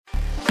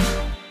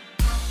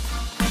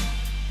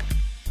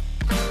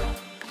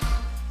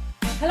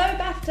Hello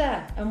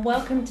BAFTA and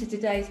welcome to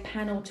today's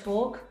panel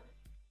talk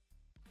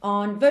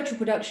on virtual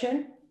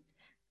production,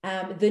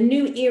 the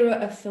new era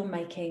of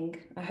filmmaking.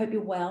 I hope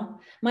you're well.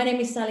 My name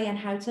is Sally Ann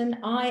Houghton.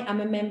 I am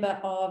a member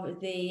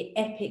of the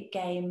Epic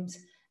Games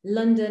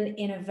London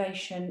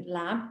Innovation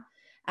Lab,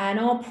 and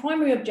our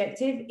primary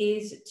objective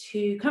is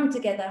to come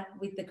together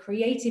with the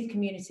creative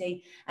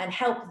community and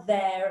help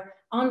their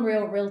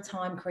Unreal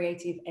real-time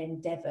creative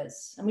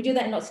endeavors. And we do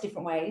that in lots of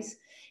different ways.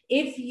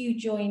 If you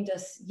joined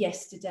us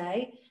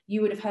yesterday,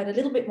 you would have heard a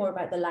little bit more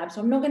about the lab.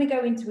 So I'm not going to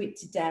go into it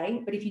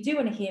today, but if you do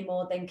want to hear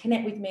more, then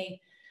connect with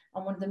me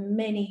on one of the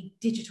many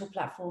digital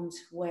platforms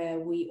where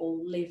we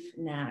all live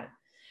now.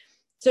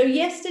 So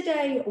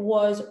yesterday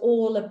was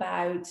all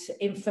about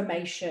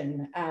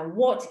information.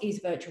 What is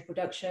virtual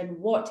production?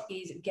 What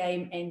is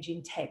game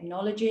engine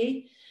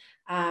technology?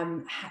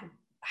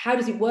 How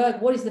does it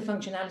work? What is the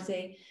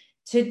functionality?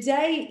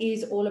 Today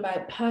is all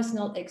about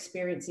personal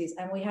experiences,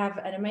 and we have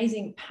an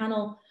amazing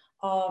panel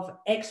of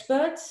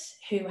experts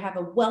who have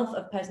a wealth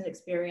of personal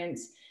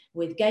experience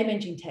with game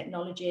engine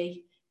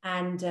technology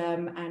and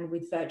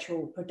with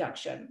virtual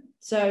production.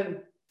 So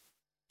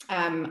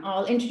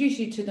I'll introduce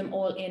you to them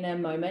all in a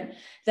moment.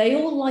 They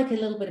all like a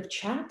little bit of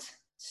chat,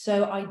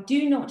 so I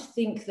do not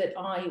think that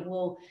I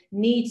will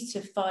need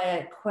to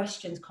fire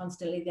questions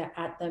constantly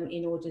at them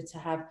in order to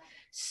have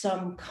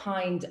some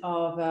kind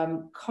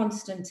of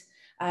constant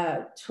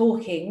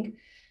talking.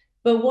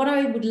 But what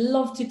I would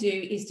love to do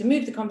is to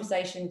move the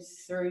conversation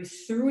through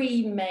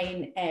three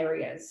main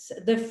areas.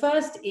 The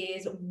first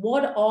is,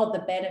 what are the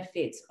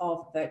benefits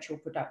of virtual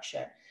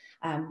production?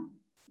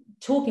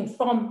 Talking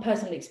from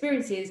personal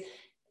experiences,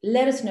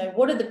 let us know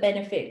what are the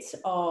benefits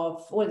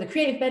of, what are the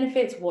creative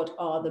benefits, what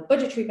are the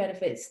budgetary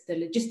benefits, the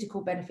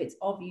logistical benefits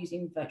of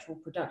using virtual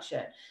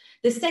production.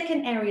 The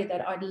second area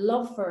that I'd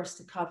love for us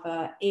to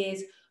cover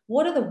is,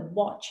 what are the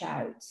watch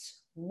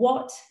outs?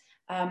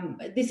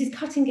 This is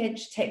cutting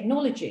edge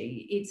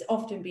technology. It's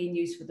often being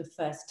used for the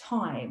first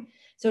time.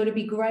 So it'd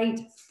be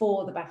great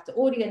for the BAFTA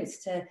audience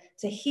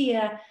to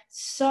hear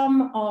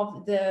some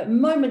of the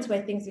moments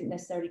where things didn't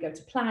necessarily go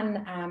to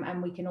plan,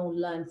 and we can all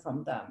learn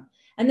from them.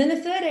 And then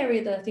the third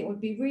area that I think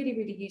would be really,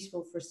 really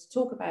useful for us to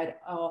talk about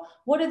are,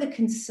 what are the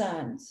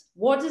concerns?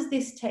 What does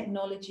this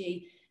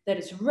technology that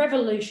is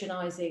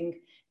revolutionizing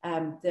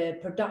the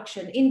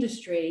production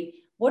industry,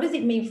 what does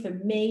it mean for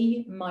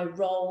me, my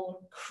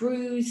role,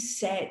 crews,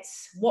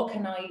 sets? What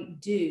can I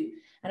do?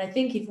 And I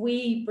think if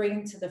we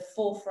bring to the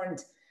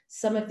forefront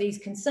some of these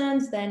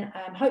concerns, then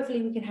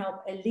hopefully we can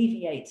help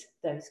alleviate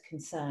those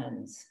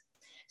concerns.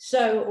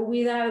 So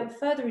without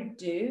further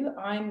ado,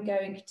 I'm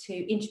going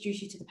to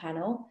introduce you to the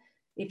panel.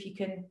 If you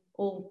can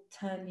all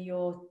turn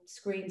your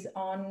screens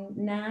on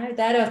now.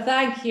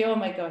 Thank you, oh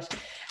my gosh.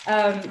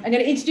 I'm going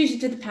to introduce you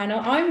to the panel.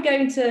 I'm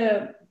going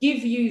to give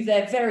you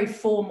their very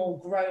formal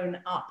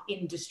grown-up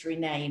industry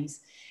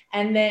names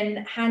and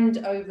then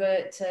hand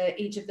over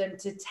to each of them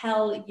to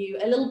tell you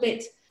a little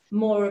bit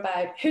more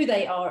about who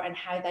they are and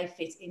how they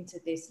fit into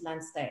this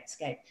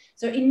landscape.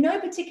 So in no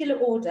particular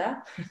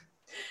order,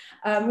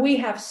 we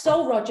have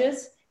Sol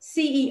Rogers,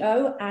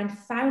 CEO and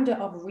founder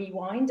of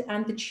Rewind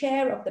and the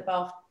chair of the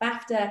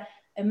BAFTA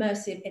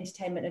Immersive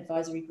Entertainment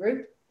Advisory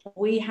Group.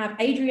 We have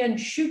Adrian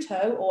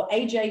Shuto, or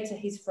AJ to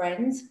his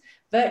friends,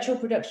 virtual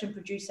production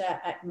producer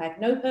at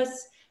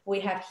Magnopus. We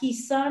have Hee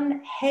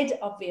Sun, head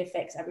of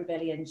VFX at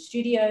Rebellion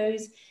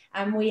Studios.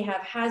 And we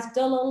have Haz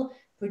Dullal,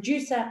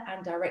 producer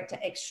and director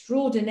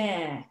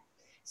extraordinaire.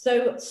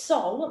 So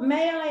Sol,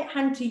 may I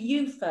hand to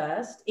you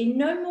first? In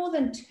no more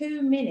than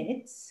 2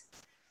 minutes,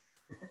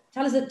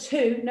 tell us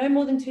no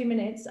more than 2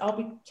 minutes, I'll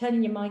be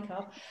turning your mic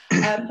off.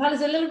 Tell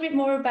us a little bit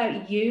more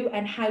about you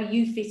and how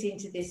you fit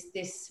into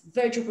this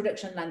virtual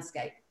production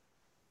landscape.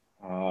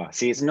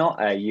 See, it's not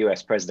a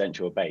US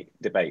presidential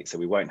debate, so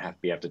we won't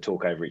be able to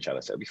talk over each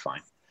other, so it'll be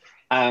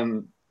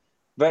fine.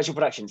 Virtual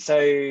production.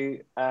 So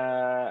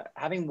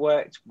having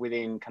worked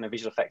within kind of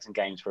visual effects and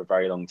games for a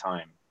very long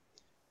time,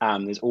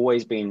 there's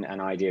always been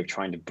an idea of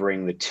trying to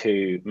bring the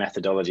two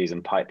methodologies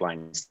and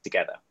pipelines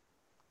together.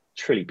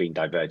 It's really been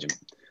divergent.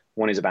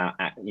 One is about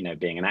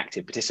being an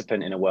active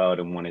participant in a world,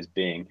 and one is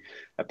being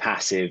a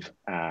passive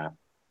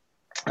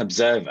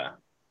observer.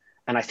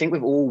 And I think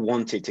we've all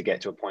wanted to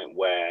get to a point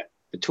where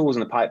the tools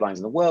and the pipelines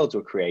and the worlds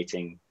we're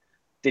creating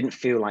didn't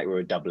feel like we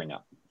were doubling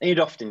up. And you'd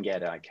often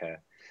get like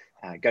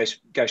a Ghost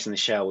in the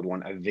Shell would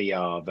want a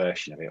VR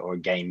version of it, or a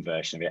game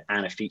version of it,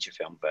 and a feature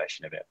film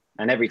version of it.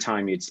 And every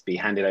time you'd be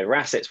handed over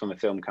assets from a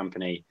film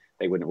company,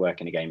 they wouldn't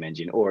work in a game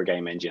engine, or a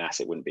game engine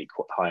asset wouldn't be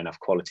high enough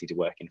quality to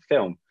work in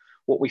film.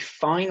 What we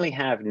finally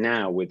have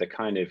now with the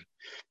kind of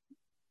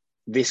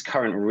this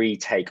current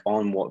retake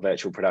on what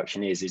virtual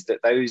production is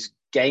that those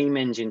game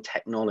engine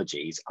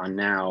technologies are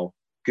now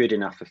good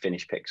enough for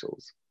finished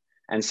pixels.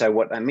 And so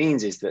what that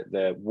means is that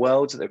the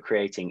worlds that they're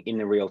creating in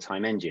the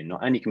real-time engine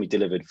not only can be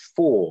delivered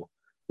for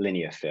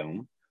linear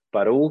film,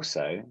 but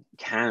also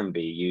can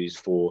be used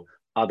for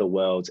other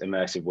worlds,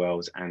 immersive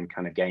worlds, and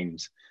kind of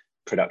games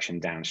production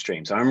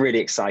downstream. So I'm really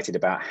excited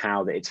about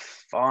how that it's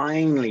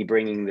finally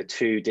bringing the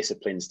two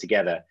disciplines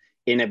together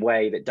in a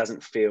way that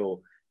doesn't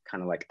feel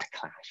kind of like a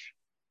clash.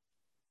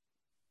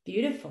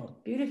 Beautiful,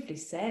 beautifully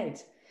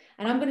said.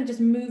 And I'm going to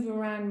just move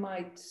around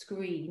my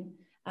screen.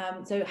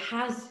 So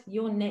Haz,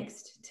 you're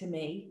next to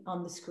me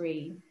on the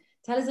screen.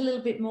 Tell us a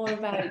little bit more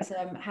about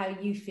how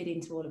you fit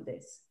into all of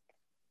this.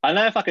 I don't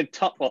know if I could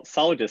top what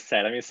Sol just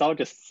said. I mean, Sol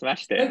just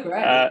smashed it. Oh,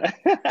 great.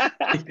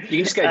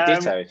 You can just go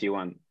ditto if you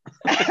want.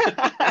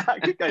 I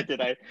could go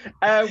ditto.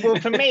 Well,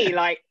 for me,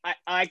 like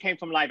I came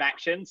from live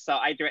action, so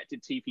I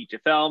directed 2 feature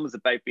films,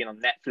 both being on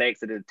Netflix.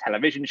 I did a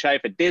television show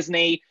for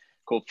Disney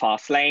called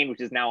Fast Lane,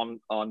 which is now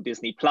on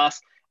Disney Plus.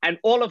 And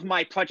all of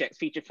my projects,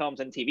 feature films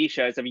and TV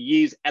shows, have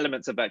used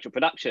elements of virtual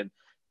production.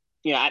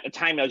 You know, at the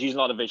time, I was using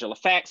a lot of visual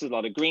effects, a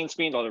lot of green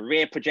screen, a lot of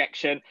rear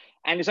projection.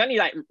 And it's only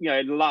like, you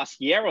know, the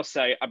last year or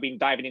so, I've been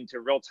diving into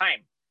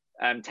real-time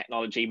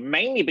technology,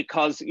 mainly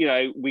because, you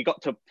know, we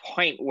got to a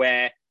point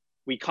where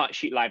we can't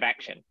shoot live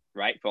action,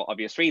 right, for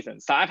obvious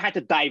reasons. So I've had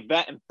to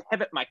divert and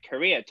pivot my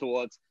career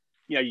towards,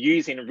 you know,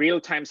 using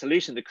real-time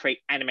solutions to create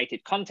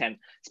animated content,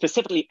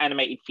 specifically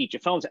animated feature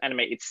films,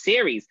 animated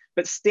series,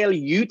 but still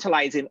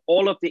utilizing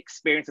all of the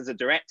experience as a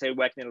director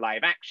working in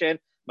live action,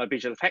 my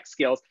visual effects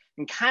skills,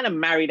 and kind of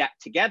marry that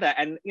together.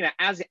 And, you know,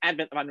 as the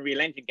advent of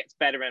Unreal Engine gets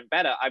better and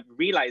better, I've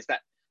realized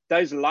that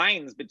those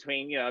lines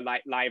between, you know,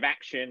 like live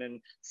action and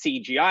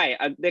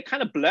CGI, they're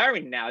kind of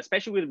blurring now,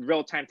 especially with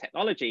real-time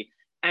technology.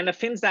 And the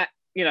things that,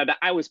 you know, that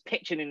I was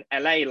pitching in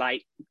LA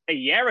like a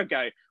year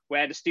ago,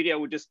 where the studio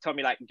would just tell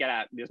me like, get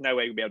out, there's no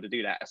way we'll be able to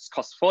do that, it's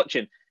cost a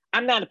fortune.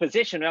 I'm now in a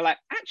position where like,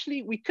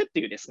 actually, we could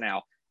do this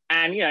now.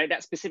 And, you know,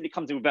 that specifically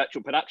comes in with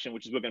virtual production,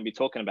 which is what we're going to be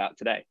talking about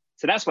today.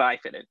 So that's where I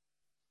fit in.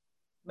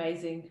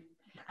 Amazing.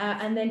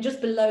 And then just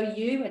below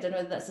you, I don't know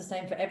if that's the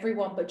same for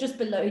everyone, but just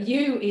below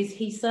you is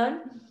Heesun.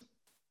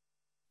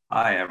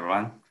 Hi,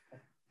 everyone.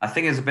 I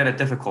think it's a bit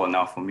difficult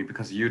now for me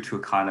because you two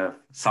kind of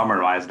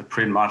summarized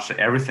pretty much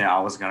everything I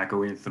was going to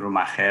go in through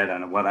my head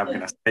and what I'm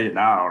going to say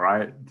now,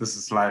 right? This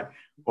is like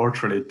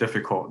ultra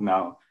difficult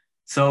now.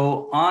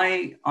 So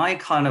I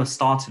kind of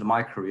started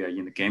my career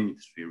in the game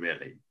industry,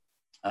 really.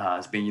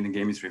 I've been in the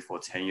game industry for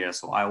 10 years.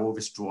 So I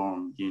always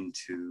drawn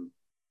into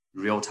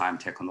real-time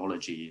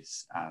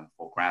technologies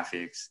for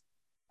graphics.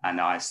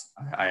 And I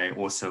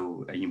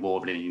also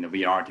involved in the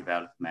VR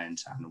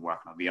development and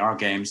working on VR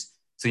games.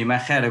 So in my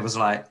head, it was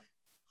like,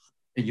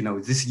 you know,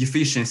 this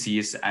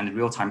efficiencies and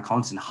real-time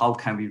content, how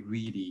can we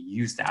really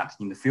use that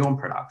in the film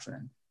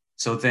production?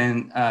 So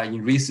then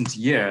in recent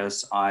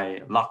years,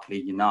 I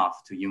luckily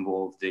enough to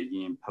involved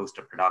in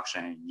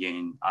post-production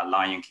in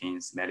Lion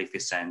King's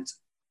Maleficent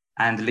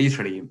and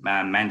literally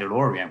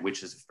Mandalorian,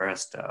 which is the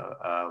first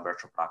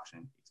virtual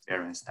production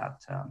experience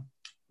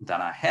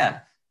that I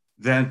had.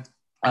 Then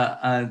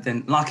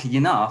lucky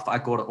enough, I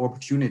got an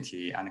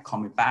opportunity and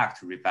coming back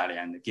to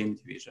Rebellion, the game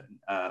division,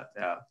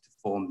 to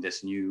form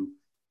this new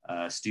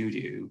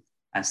studio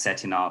and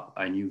setting up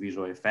a new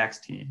visual effects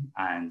team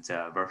and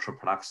virtual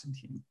production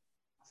team.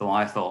 So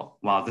I thought,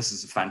 wow, this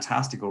is a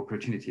fantastic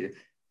opportunity.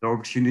 The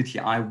opportunity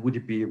I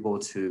would be able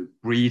to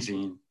bridge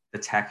in the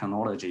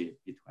technology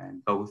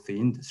between both the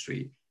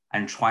industry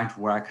and trying to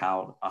work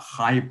out a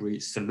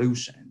hybrid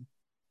solution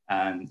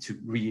to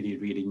really,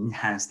 really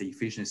enhance the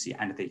efficiency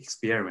and the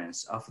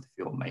experience of the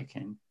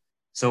filmmaking.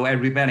 So at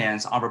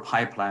Rebellions, our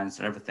pipelines,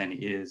 everything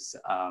is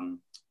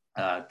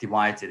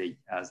divided.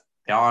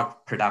 There are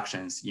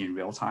productions in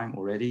real time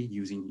already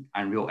using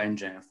Unreal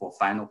Engine for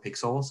final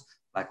pixels,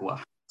 like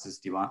what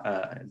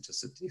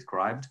just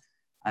described.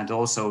 And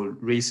also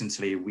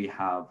recently we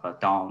have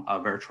done a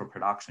virtual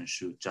production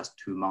shoot just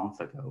 2 months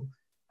ago,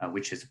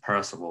 which is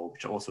Percival,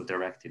 which also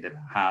directed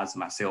Haz,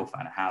 myself,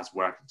 and Haz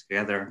worked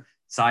together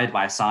side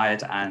by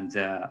side and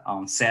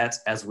on set,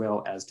 as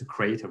well as to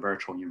create a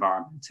virtual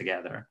environment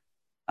together.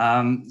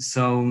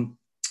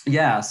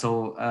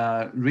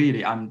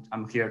 Really,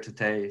 I'm here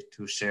today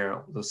to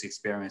share those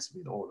experiences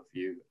with all of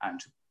you and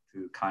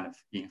to kind of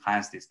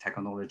enhance this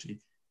technology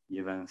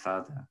even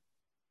further.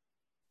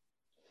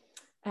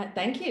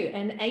 Thank you.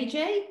 And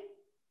AJ?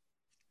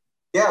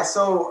 Yeah,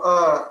 so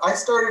I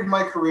started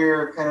my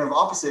career kind of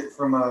opposite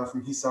from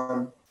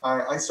Heesun.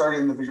 I started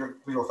in the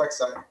visual effects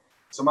side.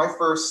 So my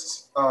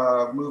first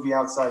movie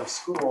outside of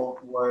school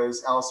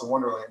was Alice in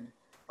Wonderland.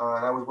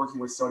 And I was working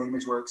with Sony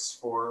ImageWorks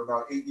for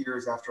about 8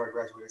 years after I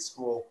graduated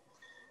school.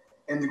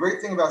 And the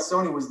great thing about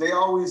Sony was they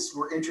always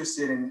were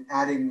interested in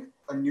adding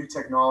a new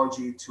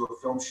technology to a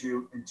film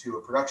shoot and to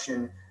a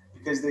production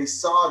because they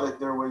saw that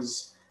there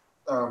was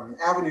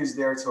avenues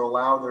there to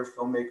allow their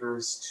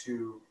filmmakers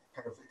to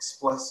kind of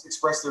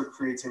express their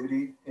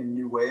creativity in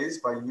new ways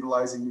by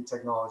utilizing new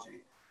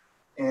technology.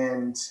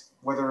 And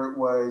whether it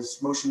was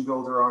Motion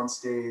Builder on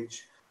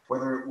stage,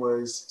 whether it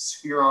was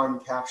Sphere-On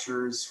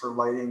captures for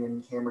lighting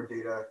and camera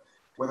data,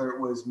 whether it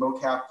was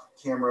mocap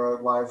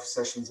camera live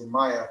sessions in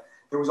Maya,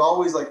 there was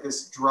always like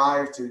this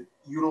drive to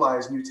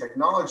utilize new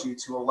technology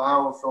to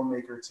allow a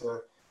filmmaker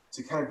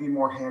to kind of be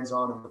more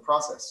hands-on in the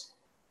process.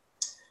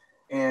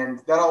 And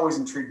that always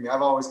intrigued me.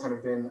 I've always kind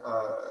of been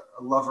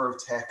a lover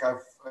of tech.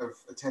 I've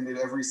attended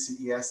every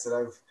CES that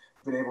I've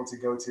been able to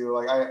go to.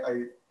 Like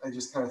I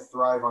just kind of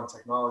thrive on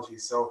technology.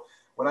 So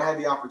when I had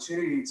the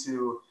opportunity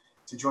to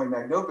join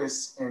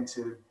Magnopus and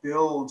to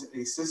build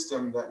a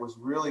system that was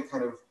really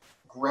kind of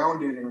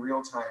grounded in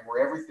real time,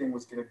 where everything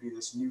was going to be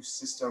this new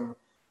system,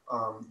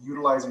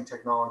 utilizing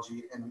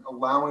technology and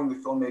allowing the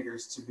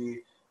filmmakers to be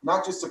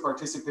not just a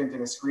participant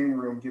in a screening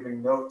room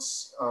giving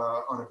notes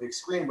on a big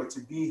screen, but to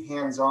be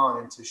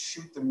hands-on and to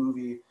shoot the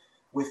movie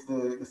with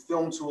the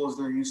film tools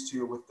they're used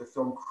to, with the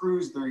film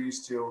crews they're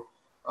used to,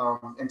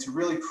 and to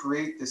really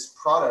create this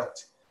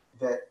product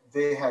that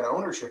they had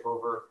ownership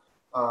over.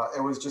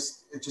 It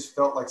just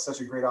felt like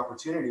such a great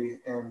opportunity.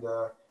 And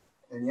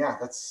yeah,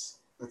 that's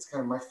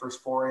kind of my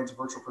first foray into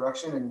virtual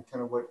production and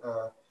kind of what,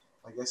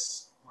 I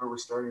guess, where we're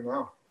starting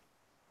now.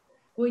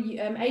 Well,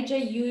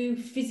 AJ, you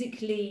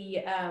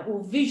physically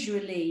or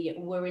visually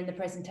were in the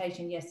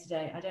presentation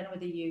yesterday. I don't know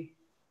whether you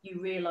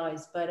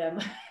realized, but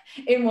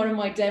in one of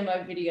my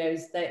demo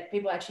videos that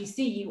people actually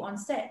see you on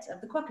set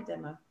of the Quokka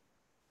demo.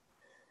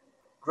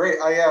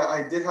 Great.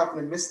 I did happen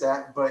to miss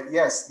that, but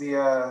yes,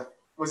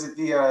 was it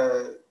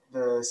the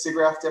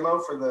SIGGRAPH demo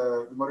for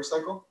the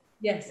motorcycle?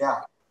 Yes.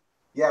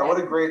 Yeah. What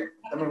a great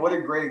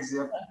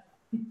example.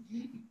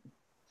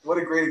 What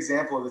a great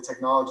example of the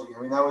technology.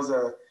 I mean, that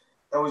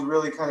was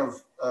really kind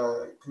of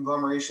a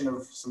conglomeration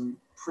of some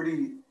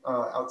pretty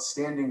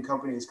outstanding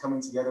companies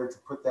coming together to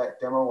put that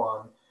demo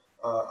on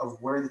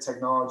of where the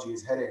technology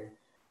is heading.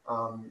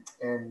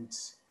 And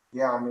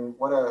yeah, I mean,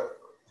 what a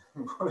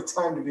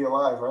time to be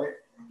alive, right?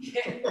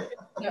 Yeah,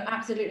 no,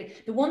 absolutely.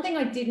 The one thing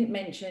I didn't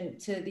mention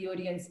to the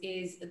audience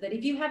is that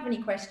if you have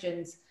any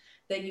questions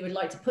that you would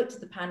like to put to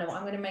the panel,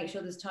 I'm going to make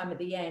sure there's time at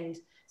the end.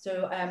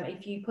 So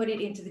if you put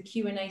it into the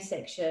Q&A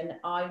section,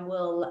 I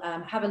will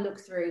have a look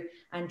through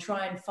and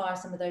try and fire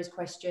some of those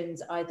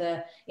questions,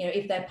 either,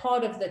 if they're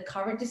part of the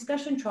current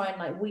discussion, try and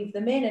like weave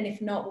them in. And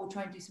if not, we'll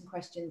try and do some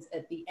questions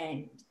at the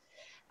end.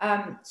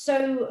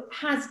 So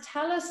Haz,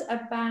 tell us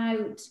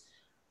about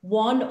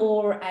one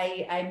or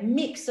a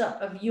mix up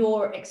of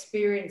your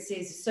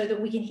experiences so that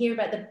we can hear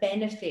about the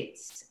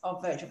benefits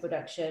of virtual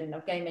production,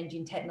 of game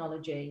engine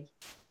technology.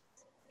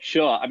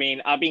 Sure. I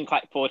mean, I've been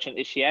quite fortunate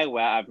this year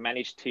where I've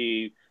managed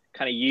to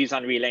kind of use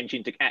Unreal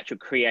Engine to actually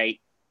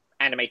create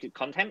animated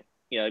content,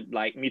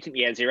 like Mutant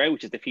Year Zero,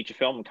 which is the feature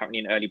film I'm currently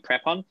in early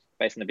prep on,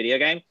 based on the video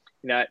game,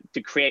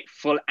 to create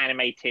full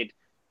animated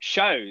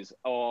shows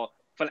or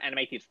full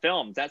animated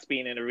films. That's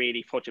been in a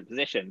really fortunate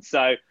position.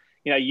 So,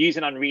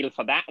 using Unreal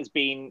for that has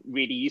been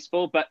really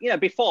useful. But,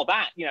 before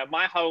that,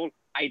 my whole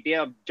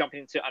idea of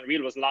jumping into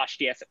Unreal was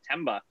last year,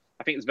 September.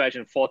 I think it was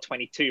version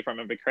 4.22, if I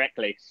remember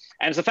correctly.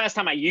 And it's the first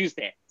time I used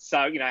it. So,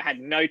 I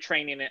had no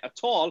training in it at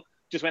all,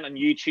 just went on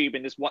YouTube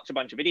and just watched a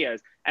bunch of videos.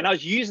 And I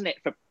was using it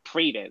for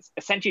previs,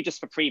 essentially just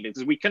for previs,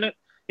 because we couldn't,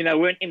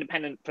 we're an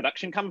independent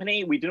production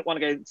company. We didn't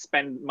want to go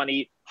spend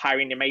money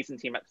hiring the amazing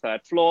team at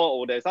Third Floor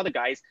or those other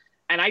guys.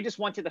 And I just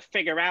wanted to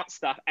figure out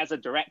stuff as a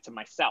director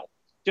myself,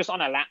 just on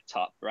a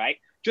laptop, right?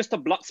 Just to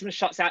block some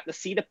shots out to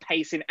see the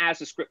pacing as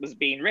the script was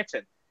being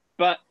written.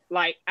 But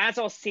like, as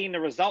I was seeing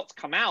the results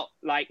come out,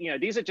 like,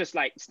 these are just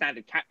like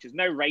standard captures,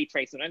 no ray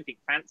tracing or anything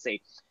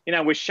fancy.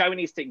 We're showing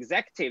these to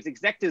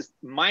executives'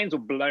 minds were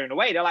blown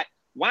away. They're like,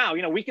 wow,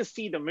 we can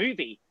see the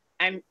movie.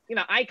 And,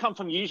 I come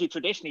from usually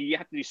traditionally, you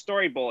have to do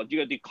storyboard, you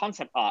got to do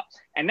concept art.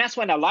 And that's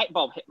when a light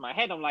bulb hit my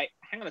head. I'm like,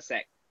 hang on a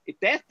sec. If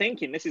they're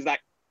thinking this is like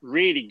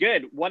really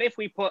good, what if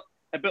we put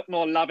a bit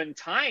more love and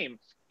time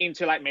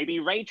into like maybe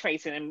ray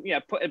tracing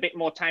and, put a bit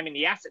more time in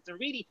the assets and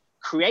really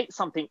create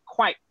something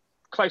quite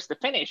close to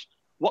finish?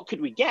 What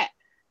could we get?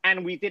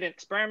 And we did an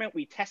experiment.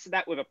 We tested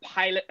that with a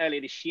pilot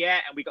earlier this year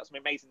and we got some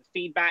amazing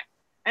feedback.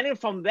 And then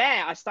from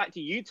there, I started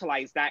to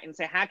utilize that and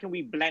say, how can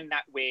we blend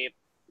that with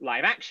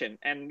live action?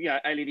 And,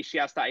 earlier this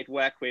year, I started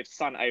work with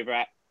Sun over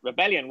at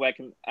Rebellion,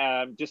 working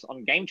just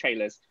on game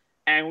trailers.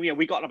 And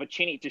we got an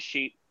opportunity to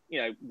shoot,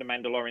 the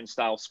Mandalorian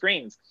style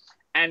screens.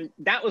 And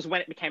that was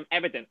when it became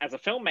evident as a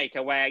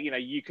filmmaker where,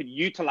 you could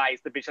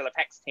utilize the visual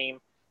effects team,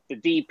 the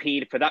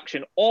DP, the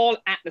production, all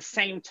at the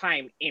same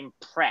time in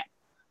prep,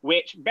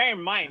 which, bear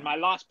in mind, my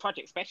last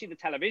project, especially the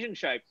television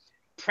show,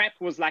 prep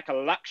was like a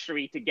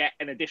luxury to get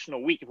an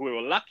additional week if we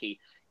were lucky.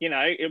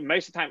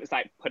 Most of the time it's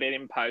like, put it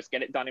in post,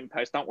 get it done in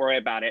post, don't worry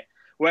about it.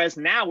 Whereas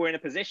now we're in a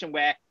position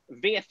where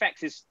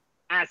VFX is,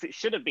 as it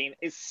should have been,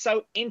 is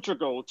so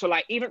integral to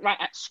like even right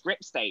at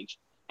script stage.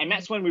 And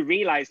that's when we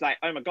realized like,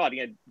 oh my God,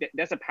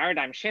 there's a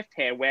paradigm shift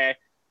here where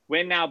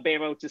we're now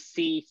being able to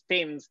see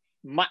things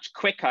much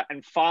quicker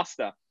and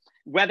faster.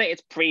 Whether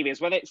it's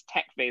previs, whether it's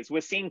tech viz,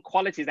 we're seeing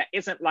qualities that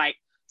isn't like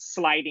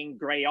sliding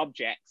gray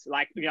objects.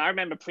 Like, I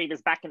remember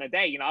previs back in the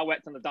day, I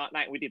worked on the Dark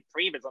Knight and we did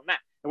previs on that.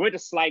 And we're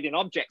just sliding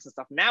objects and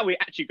stuff. Now we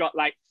actually got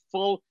like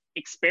full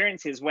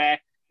experiences where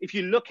if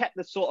you look at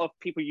the sort of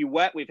people you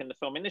work with in the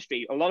film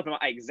industry, a lot of them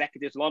are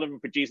executives, a lot of them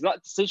produce, a lot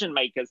of decision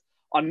makers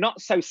are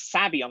not so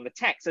savvy on the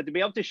tech. So to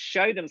be able to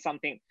show them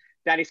something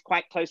that is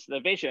quite close to the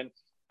vision,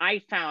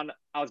 I found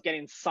I was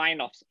getting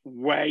sign-offs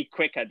way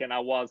quicker than I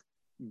was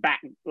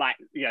back like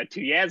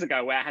 2 years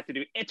ago, where I had to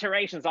do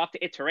iterations after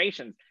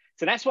iterations.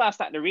 So that's where I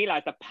started to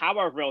realize the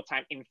power of real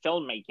time in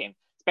filmmaking,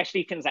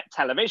 especially things like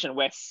television,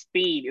 where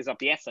speed is of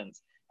the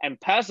essence. And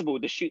Percival,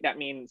 the shoot that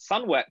me and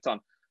Sun worked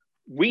on,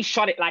 we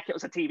shot it like it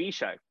was a TV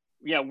show.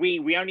 You know,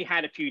 we only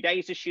had a few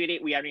days to shoot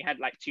it. We only had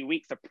like 2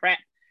 weeks of prep.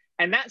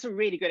 And that's a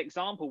really good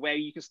example where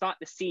you can start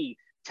to see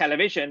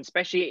television,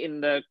 especially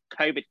in the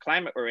COVID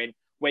climate we're in,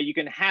 where you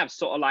can have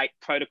sort of like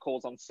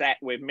protocols on set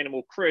with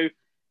minimal crew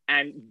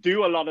and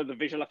do a lot of the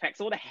visual effects,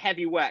 all the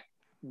heavy work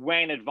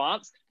way in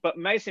advance. But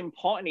most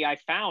importantly, I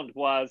found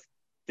was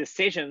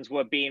decisions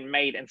were being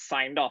made and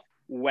signed off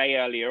way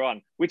earlier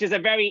on, which is a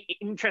very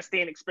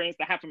interesting experience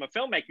to have from a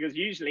filmmaker, because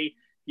usually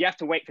you have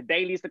to wait for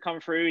dailies to come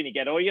through and you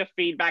get all your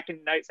feedback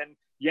and notes and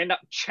you end up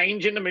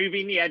changing the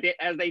movie in the edit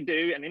as they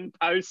do and in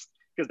post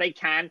because they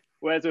can.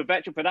 Whereas with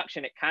virtual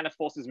production, it kind of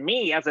forces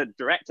me as a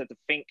director to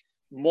think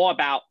more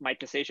about my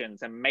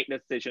decisions and make the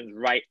decisions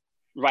right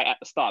at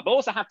the start, but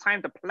also have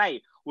time to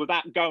play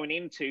without going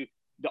into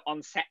the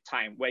on-set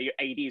time where your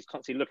AD is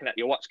constantly looking at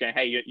your watch going,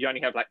 hey, you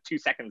only have like 2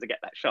 seconds to get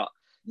that shot.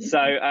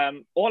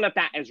 So all of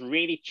that has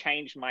really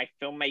changed my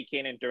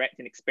filmmaking and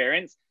directing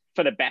experience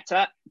for the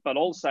better, but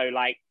also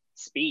like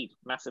speed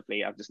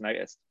massively, I've just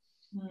noticed.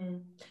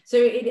 So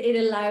it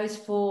allows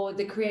for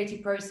the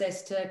creative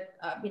process to,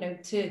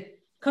 to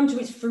come to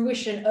its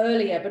fruition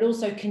earlier, but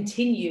also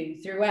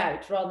continue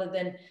throughout rather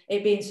than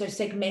it being so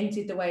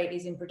segmented the way it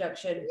is in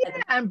production.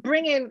 Yeah, and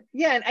bringing,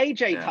 and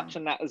AJ touched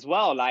on that as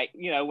well, like,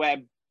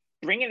 where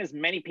bringing as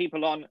many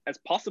people on as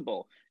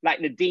possible, like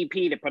the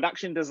DP, the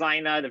production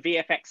designer, the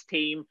VFX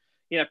team,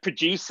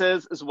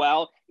 producers as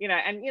well,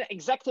 and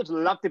executives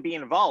love to be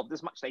involved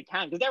as much as they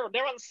can because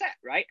they're on set,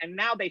 right? And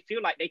now they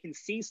feel like they can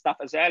see stuff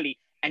as early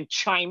and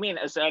chime in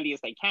as early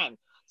as they can.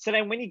 So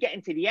then when you get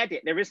into the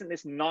edit, there isn't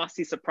this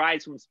nasty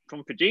surprise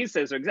from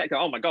producers or executives,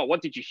 oh my God,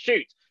 what did you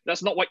shoot?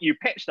 That's not what you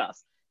pitched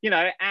us,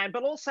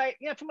 but also,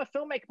 from a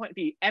filmmaker point of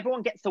view,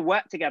 everyone gets to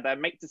work together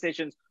and make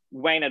decisions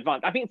way in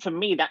advance. I think for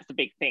me, that's the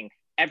big thing.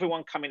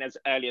 Everyone come in as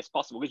early as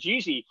possible, because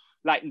usually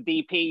like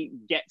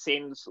DP gets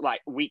in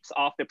like weeks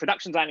after,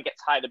 production designer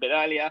gets hired a bit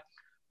earlier,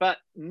 but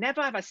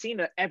never have I seen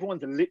that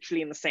everyone's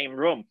literally in the same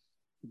room,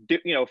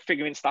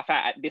 figuring stuff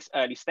out at this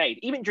early stage,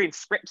 even during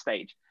script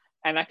stage.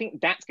 And I think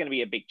that's going to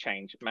be a big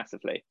change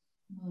massively.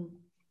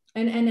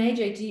 And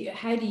AJ,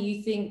 how do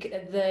you think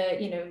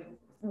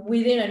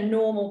within a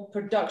normal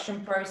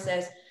production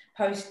process,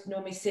 post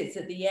normally sits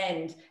at the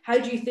end, how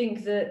do you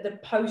think the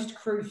post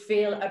crew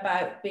feel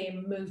about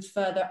being moved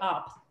further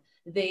up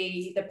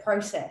the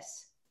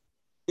process?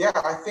 Yeah,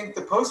 I think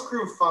the post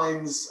crew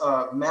finds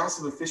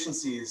massive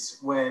efficiencies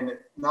when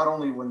not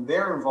only when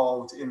they're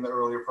involved in the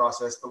earlier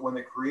process, but when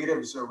the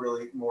creatives are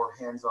really more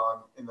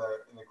hands-on in the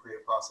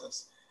creative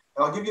process.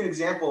 And I'll give you an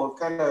example of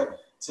kind of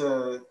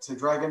to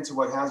drive into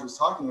what Haz was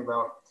talking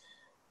about.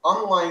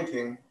 On The Lion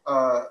King,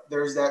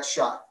 there's that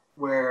shot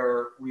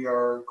where we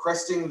are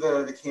cresting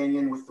the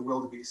canyon with the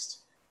wildebeest,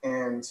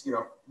 and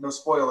no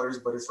spoilers,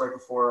 but it's right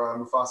before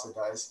Mufasa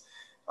dies.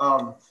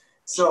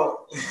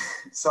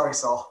 Sorry,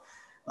 Saul.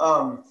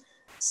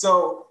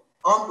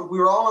 We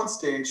were all on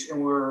stage,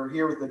 and we're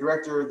here with the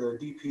director, the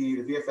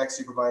DP, the VFX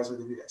supervisor,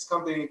 the VFX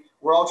company.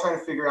 We're all trying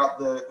to figure out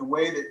the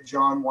way that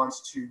John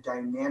wants to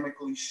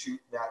dynamically shoot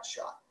that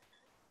shot.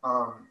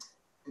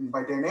 And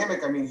by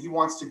dynamic, I mean he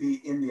wants to be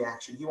in the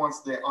action. He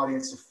wants the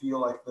audience to feel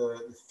like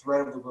the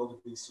threat of the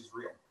wildebeest is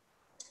real.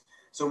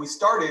 So we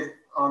started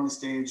on the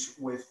stage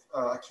with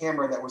a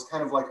camera that was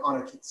kind of like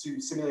on a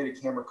simulated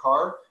camera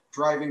car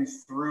driving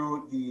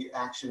through the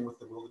action with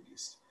the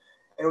wildebeest.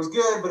 And it was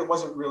good, but it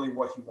wasn't really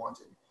what he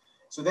wanted.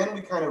 So then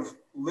we kind of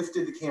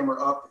lifted the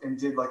camera up and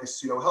did like a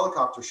pseudo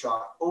helicopter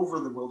shot over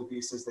the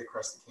wildebeest as they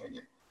crest the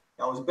canyon.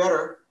 Now it was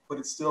better, but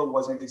it still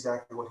wasn't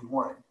exactly what he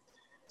wanted.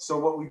 So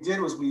what we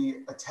did was we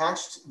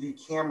attached the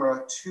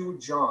camera to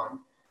John.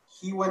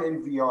 He went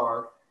in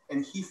VR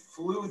and he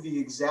flew the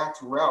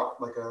exact route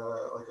like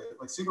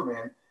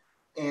Superman,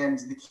 and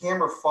the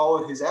camera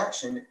followed his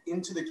action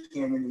into the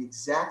canyon, the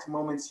exact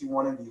moments he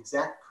wanted, the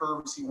exact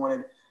curves he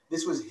wanted.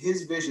 This was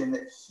his vision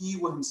that he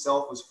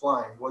himself was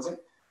flying. He wasn't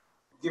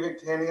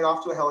handing it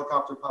off to a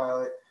helicopter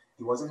pilot.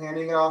 He wasn't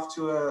handing it off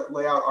to a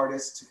layout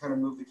artist to kind of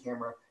move the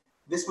camera.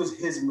 This was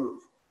his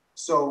move.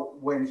 So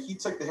when he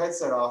took the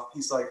headset off,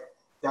 he's like,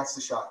 that's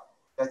the shot.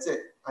 That's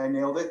it. I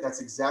nailed it.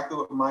 That's exactly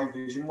what my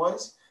vision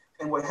was.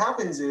 And what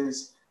happens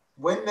is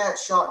when that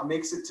shot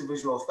makes it to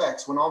visual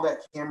effects, when all that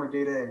camera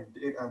data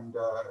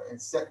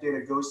and set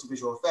data goes to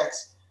visual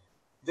effects,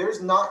 there's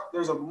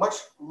a much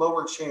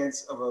lower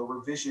chance of a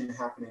revision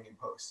happening in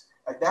post.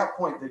 At that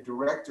point, the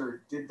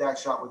director did that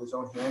shot with his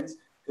own hands.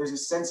 There's a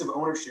sense of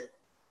ownership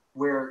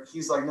where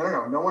he's like,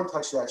 no one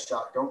touched that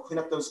shot. Don't clean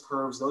up those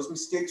curves. Those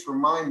mistakes were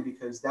mine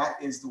because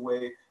that is the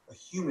way a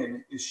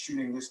human is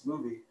shooting this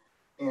movie.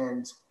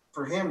 And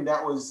for him,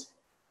 that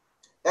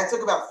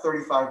took about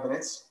 35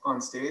 minutes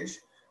on stage,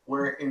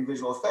 where in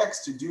visual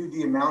effects, to do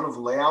the amount of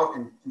layout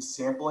and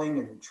sampling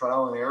and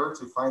trial and error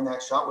to find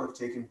that shot would have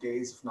taken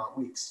days, if not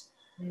weeks.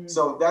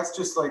 So that's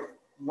just like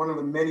one of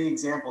the many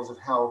examples of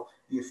how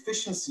the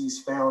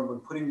efficiencies found when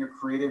putting your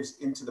creatives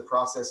into the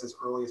process as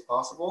early as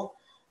possible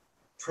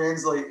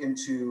translate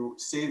into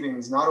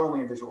savings, not only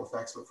in visual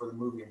effects, but for the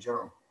movie in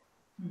general.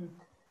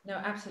 No,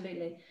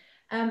 absolutely.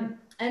 And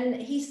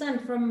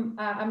Hisan, from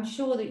I'm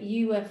sure that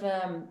you have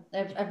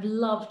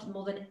loved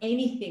more than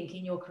anything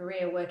in your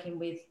career working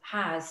with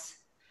Has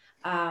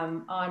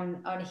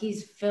on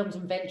his films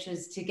and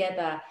ventures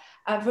together.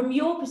 From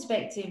your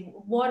perspective,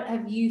 what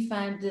have you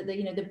found that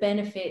the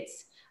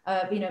benefits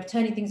of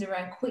turning things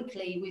around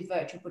quickly with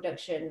virtual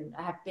production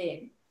have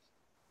been?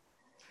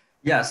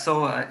 Yeah,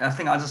 so I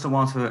think I just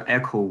want to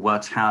echo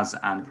what Has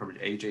and probably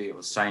AJ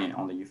was saying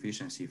on the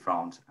efficiency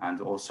front.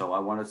 And also I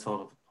want to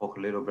sort of talk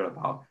a little bit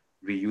about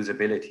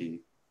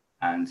reusability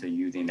and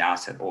using the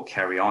asset or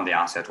carry on the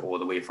asset all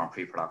the way from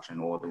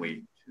pre-production all the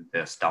way to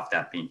the stuff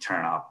that being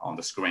turned up on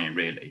the screen,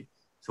 really.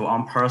 So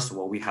on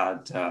Percival, we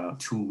had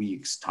 2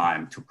 weeks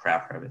time to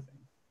prep everything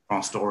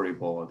from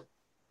storyboard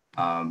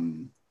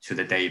to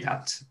the day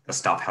that the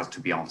stuff has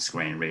to be on the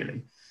screen,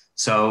 really.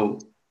 So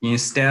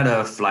instead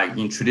of like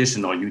in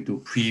traditional, you do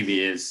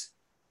previous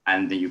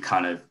and then you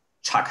kind of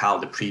check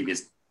out the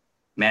previous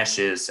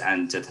meshes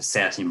and the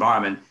set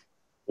environment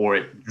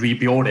or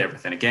rebuild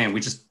everything again. We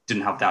just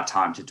didn't have that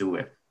time to do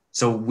it.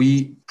 So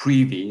we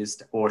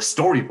previous or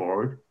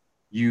storyboard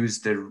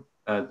used the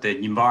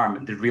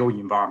environment, the real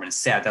environment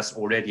set that's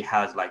already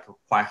has like a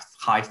quite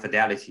high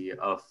fidelity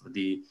of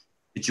the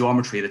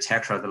geometry, the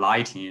texture, the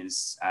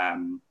lightings,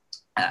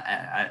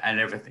 and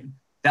everything.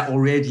 That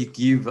already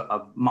give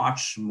a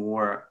much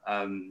more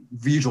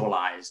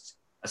visualized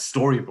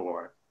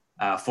storyboard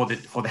for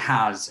the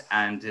Has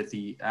and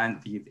the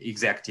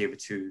executive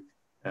to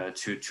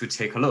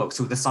take a look.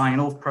 So the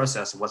sign-off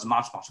process was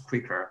much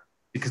quicker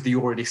because they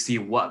already see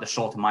what the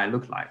shot might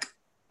look like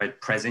by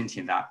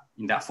presenting that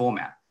in that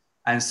format.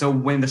 And so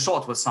when the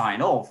shot was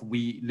signed off,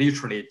 we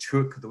literally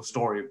took the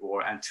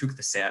storyboard and took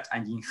the set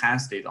and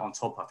enhanced it on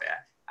top of it.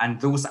 And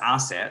those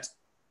assets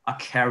are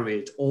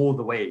carried all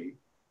the way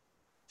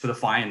to the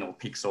final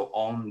pixel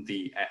on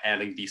the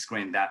LED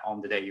screen that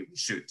on the day you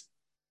shoot.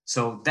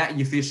 So that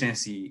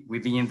efficiency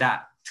within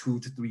that 2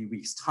 to 3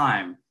 weeks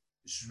time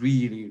is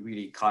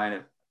really kind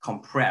of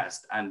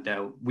compressed. And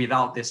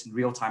without this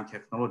real-time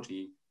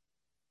technology,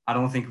 I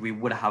don't think we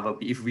would have,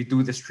 if we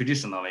do this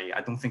traditionally,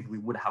 I don't think we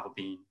would have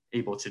been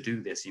able to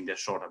do this in this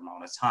short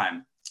amount of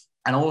time.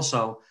 And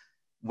also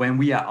when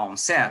we are on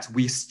set,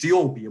 we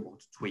still be able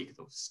to tweak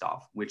those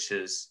stuff, which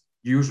is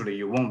usually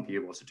you won't be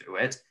able to do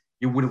it.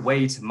 You would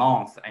wait a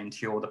month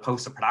until the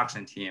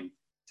post-production team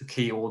to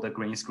key all the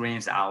green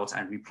screens out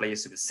and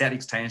replace with set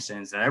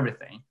extensions and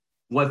everything.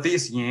 What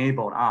this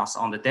enabled us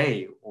on the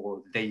day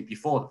or the day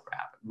before the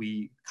prep,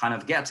 we kind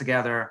of get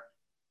together,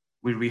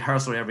 we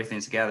rehearsal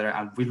everything together,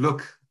 and we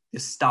look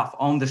this stuff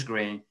on the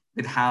screen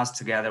with Has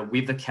together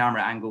with the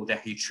camera angle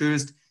that he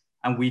chose,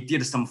 and we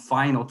did some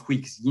final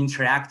tweaks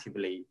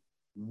interactively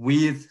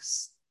with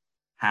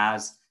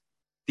Has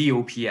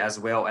DOP as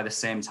well at the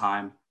same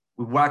time.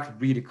 We worked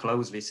really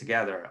closely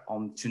together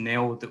to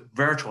nail the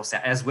virtual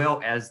set as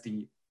well as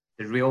the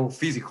real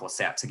physical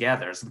set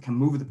together. So we can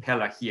move the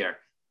pillar here.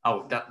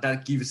 Oh,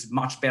 that gives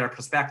much better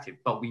perspective,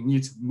 but we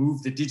need to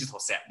move the digital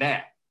set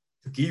there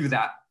to give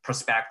that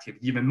perspective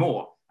even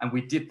more. And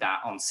we did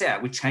that on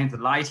set. We changed the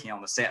lighting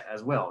on the set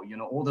as well.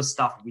 All the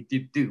stuff we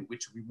did do,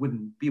 which we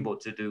wouldn't be able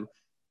to do,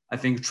 I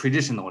think,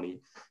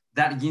 traditionally.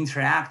 That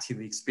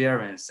interactive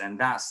experience, and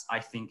that's, I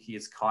think,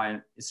 is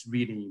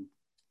really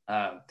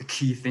the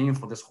key thing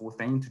for this whole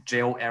thing, to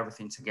gel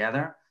everything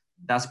together.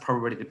 That's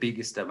probably the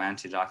biggest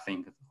advantage, I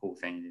think, of the whole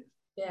thing is.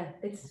 Yeah,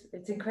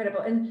 it's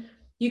incredible. And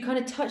you kind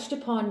of touched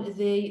upon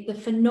the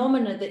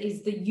phenomena that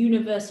is the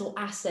universal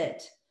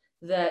asset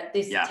that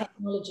this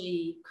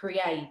technology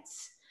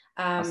creates.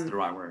 That's the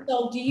right word.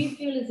 So do you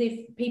feel as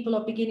if people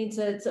are beginning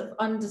to sort of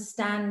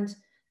understand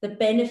the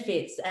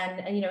benefits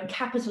and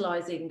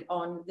capitalizing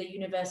on the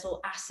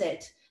universal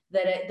asset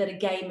that a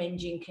game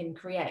engine can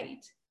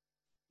create?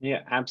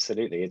 Yeah,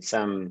 absolutely. It's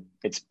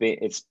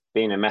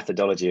been a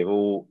methodology of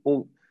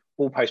all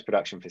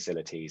post-production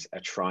facilities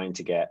are trying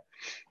to get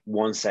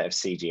one set of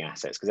CG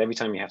assets, because every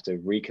time you have to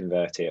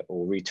reconvert it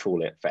or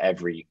retool it for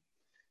every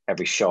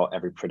shot,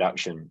 every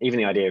production, even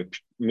the idea of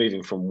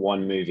moving from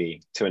one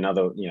movie to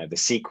another, the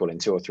sequel in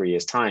 2 or 3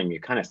 years' time,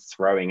 you're kind of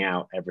throwing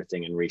out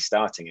everything and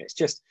restarting it. It's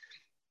just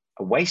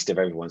a waste of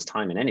everyone's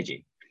time and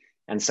energy.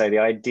 And so the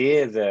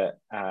idea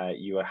that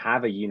you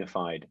have a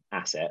unified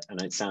asset,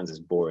 and it sounds as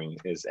boring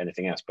as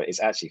anything else, but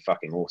it's actually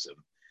fucking awesome,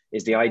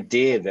 is the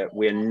idea that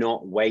we're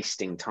not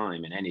wasting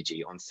time and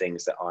energy on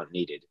things that aren't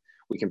needed.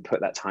 We can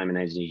put that time and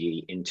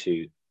energy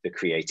into the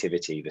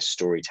creativity, the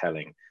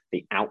storytelling,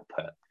 the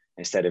output,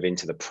 instead of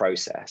into the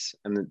process.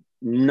 And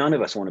none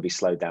of us want to be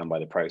slowed down by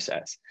the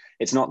process.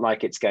 It's not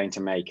like it's going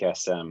to make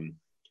us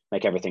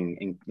make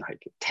everything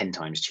like 10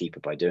 times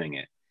cheaper by doing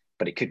it,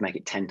 but it could make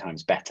it 10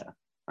 times better.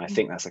 I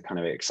think that's a kind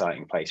of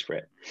exciting place for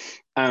it.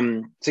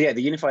 So yeah,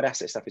 the unified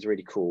asset stuff is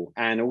really cool.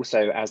 And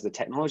also, as the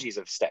technologies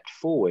have stepped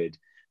forward,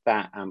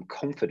 that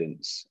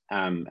confidence,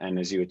 and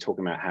as you were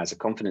talking about, has a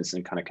confidence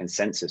and kind of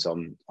consensus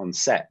on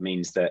set,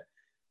 means that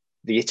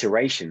the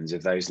iterations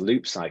of those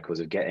loop cycles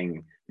of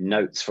getting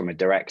notes from a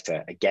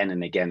director again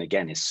and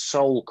again is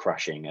soul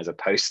crushing as a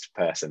post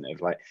person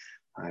of like,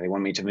 they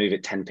want me to move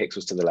it 10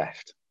 pixels to the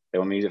left. They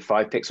want me to move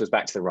 5 pixels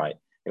back to the right.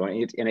 They want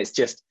it, and it's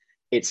just,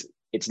 it's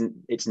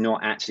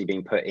not actually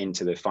being put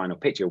into the final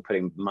picture or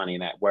putting money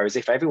in that. Whereas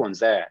if everyone's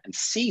there and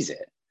sees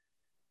it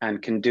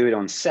and can do it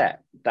on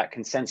set, that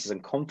consensus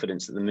and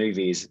confidence that the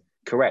movie is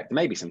correct, there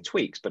may be some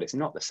tweaks, but it's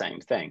not the same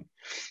thing.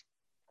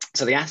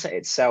 So the asset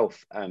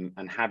itself and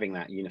having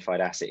that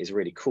unified asset is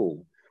really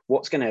cool.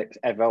 What's going to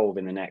evolve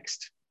in the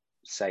next,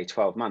 say,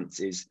 12 months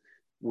is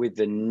with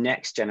the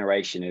next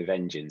generation of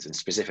engines, and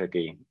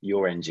specifically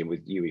your engine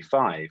with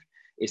UE5,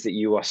 is that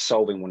you are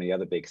solving one of the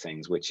other big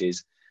things, which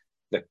is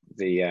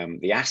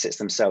the assets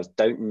themselves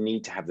don't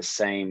need to have the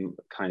same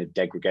kind of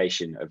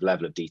degradation of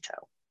level of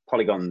detail.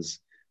 Polygons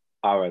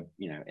are,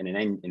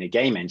 in a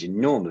game engine,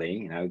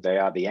 normally, they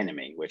are the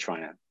enemy. We're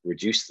trying to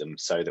reduce them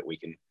so that we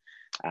can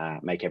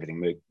make everything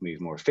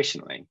move more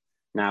efficiently.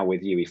 Now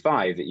with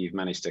UE5, that you've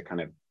managed to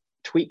kind of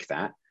tweak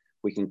that,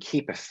 we can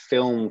keep a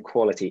film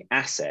quality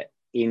asset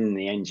in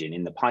the engine,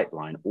 in the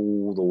pipeline,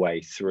 all the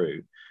way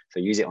through. So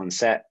use it on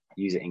set,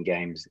 use it in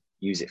games,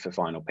 use it for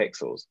final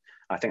pixels.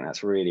 I think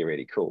that's really,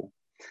 really cool.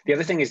 The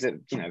other thing is that,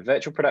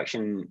 virtual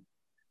production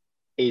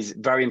is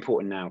very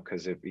important now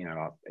because of,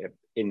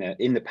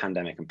 in the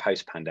pandemic and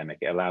post-pandemic,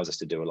 it allows us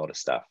to do a lot of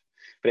stuff.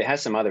 But it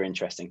has some other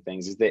interesting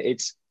things, is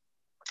that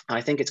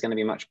I think it's going to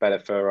be much better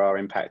for our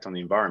impact on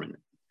the environment.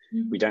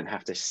 Mm-hmm. We don't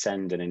have to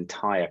send an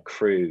entire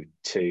crew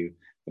to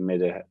the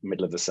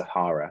middle of the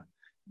Sahara,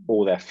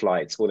 all their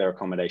flights, all their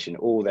accommodation,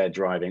 all their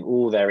driving,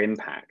 all their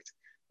impact.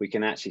 We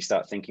can actually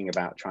start thinking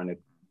about trying to,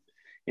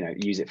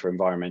 use it for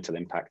environmental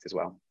impact as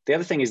well. The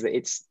other thing is that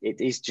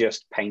it is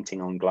just painting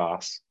on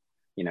glass.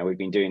 We've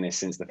been doing this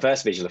since the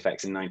first visual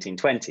effects in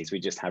 1920s. We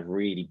just have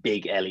really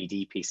big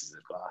LED pieces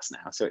of glass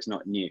now, so it's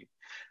not new.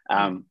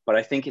 But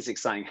I think it's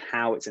exciting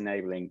how it's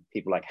enabling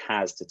people like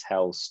Has to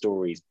tell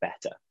stories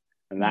better.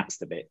 And that's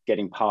the bit,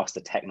 getting past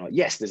the technology.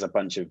 Yes, there's a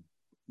bunch of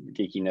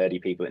geeky,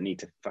 nerdy people that need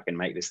to fucking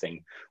make this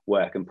thing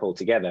work and pull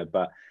together,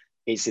 but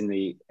it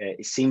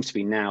seems to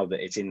be now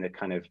that it's in the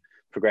kind of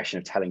progression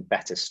of telling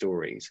better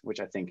stories,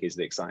 which I think is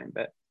the exciting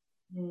bit.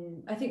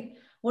 I think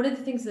one of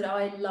the things that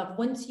I love,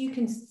 once you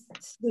can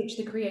switch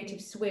the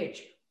creative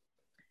switch,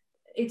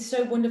 it's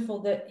so wonderful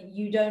that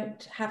you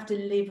don't have to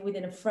live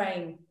within a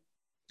frame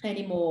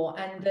anymore,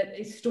 and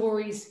that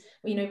stories,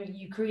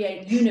 you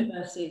create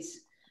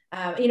universes,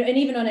 and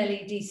even on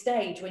LED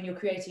stage, when you're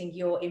creating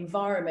your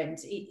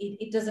environment,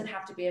 it doesn't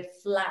have to be a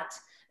flat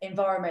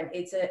environment.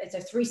 It's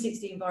a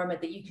 360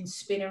 environment that you can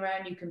spin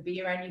around, you can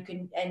be around, you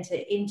can enter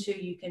into,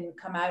 you can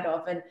come out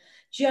of, and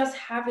just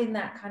having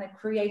that kind of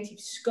creative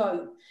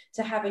scope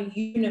to have a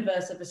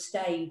universe of a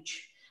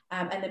stage,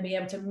 and then be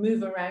able to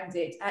move around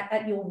it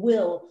at your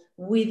will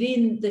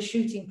within the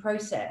shooting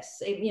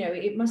process.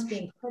 It must be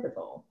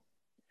incredible.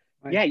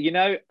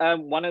 Yeah,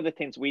 one of the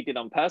things we did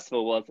on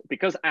Percival was,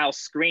 because our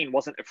screen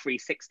wasn't a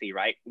 360,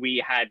 right?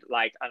 We had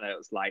it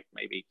was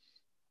maybe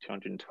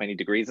 220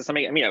 degrees or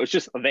something. It was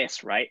just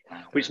this, right?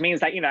 Which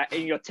means that,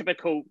 in your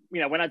typical,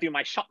 when I do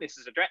my shot list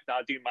as a director,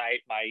 I'll do my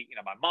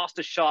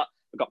master shot.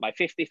 I've got my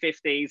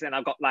 50-50s, and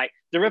I've got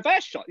the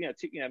reverse shot,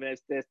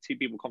 there's two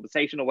people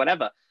conversation or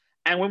whatever.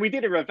 And when we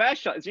did a reverse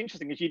shot, it's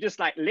interesting because you just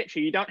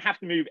literally, you don't have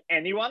to move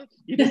anyone.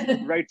 You just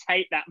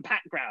rotate that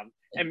background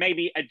and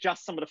maybe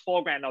adjust some of the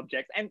foreground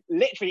objects, and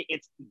literally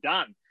it's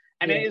done.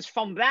 And it is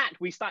from that,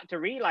 we start to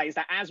realize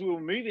that as we were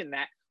moving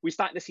that, we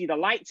start to see the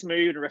lights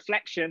move and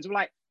reflections. We're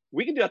like,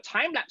 we can do a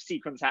time-lapse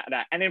sequence out of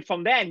that. And then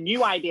from there,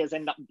 new ideas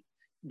end up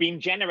being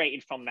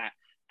generated from that.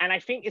 And I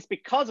think it's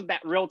because of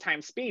that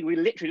real-time speed, we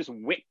literally just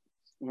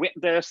whip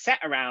the set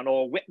around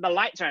or whip the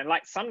lights around.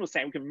 Like Sun was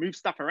saying, we can move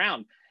stuff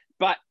around.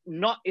 But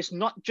it's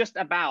not just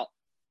about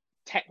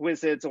tech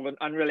wizards or an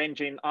Unreal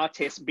Engine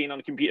artist being on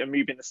a computer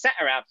moving the set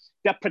around.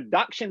 The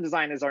production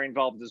designers are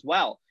involved as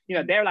well.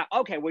 They're like,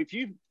 okay, well, if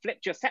you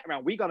flipped your set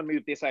around, we got to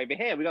move this over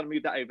here. We got to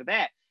move that over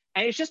there.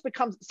 And it's just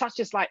becomes such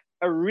as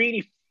a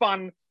really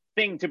fun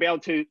thing to be able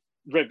to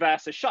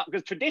reverse a shot,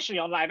 because traditionally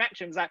on live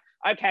action, it's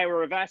okay, we're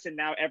reversing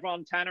now,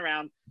 everyone turn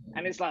around,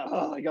 and it's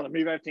you got to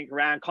move everything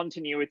around,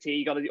 continuity,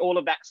 you got to do all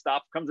of that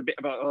stuff, becomes a bit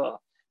of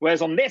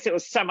whereas on this, it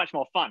was so much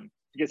more fun,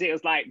 because it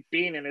was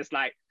being in this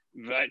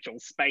virtual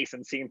space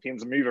and seeing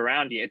things move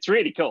around you. It's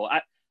really cool.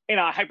 I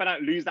hope I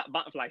don't lose that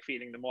butterfly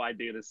feeling the more I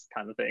do this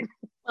kind of thing.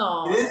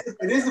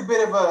 It is a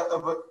bit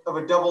of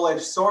a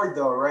double-edged sword,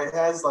 though, right? It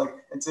has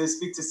and to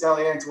speak to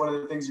Sally Ann, to one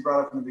of the things you brought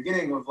up in the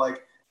beginning of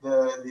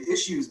the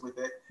issues with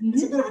it. Mm-hmm.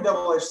 It's a bit of a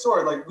double-edged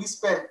sword.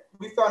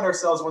 We found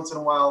ourselves once in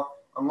a while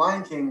on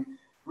Lion King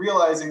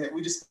realizing that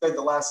we just spent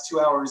the last 2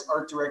 hours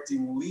art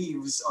directing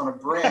leaves on a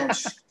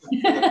branch for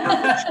the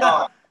perfect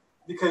shot,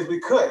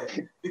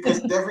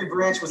 because every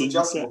branch was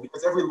adjustable,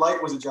 because every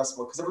light was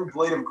adjustable, because every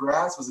blade of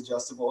grass was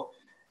adjustable.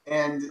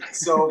 And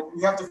so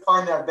you have to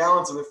find that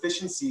balance of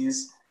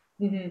efficiencies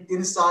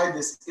inside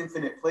this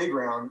infinite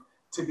playground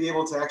to be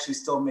able to actually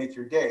still make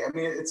your day.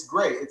 It's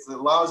great. It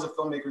allows the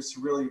filmmakers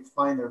to really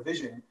find their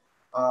vision.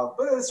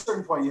 But at a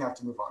certain point, you have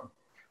to move on.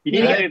 You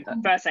need to get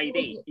a first AD.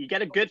 You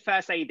get a good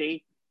first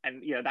AD,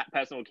 and that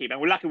person will keep.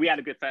 And we're lucky we had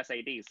a good first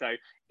AD. So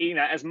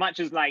as much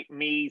as like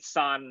me,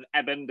 Sun,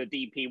 Eben, the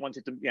DP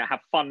wanted to have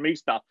fun, move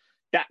stuff,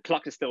 that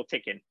clock is still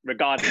ticking,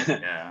 regardless.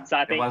 Yeah. So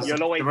I think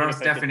you'll always. There was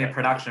definitely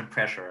production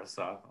pressure,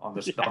 so on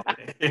the stuff.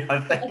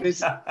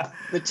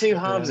 The two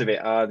halves of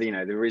it are,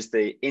 there is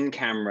the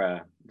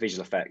in-camera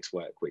visual effects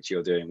work which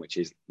you're doing, which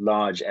is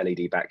large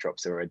LED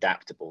backdrops that are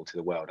adaptable to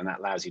the world, and that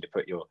allows you to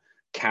put your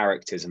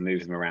characters and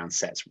move them around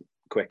sets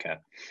quicker.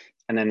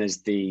 And then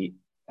there's the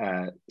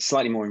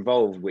slightly more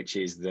involved, which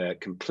is the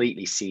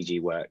completely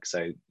CG work.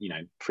 So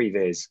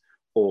previs,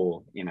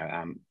 or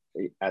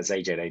as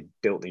AJ, they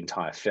built the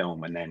entire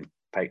film and then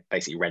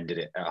basically rendered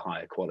it at a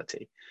higher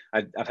quality.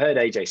 I've heard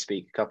AJ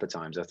speak a couple of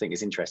times. I think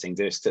it's interesting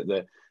just that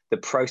the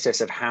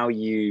process of how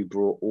you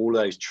brought all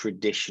those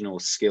traditional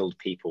skilled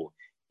people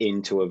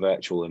into a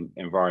virtual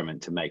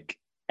environment to make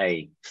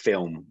a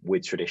film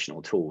with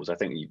traditional tools. I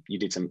think you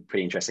did some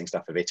pretty interesting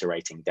stuff of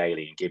iterating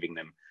daily and giving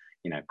them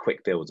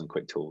quick builds and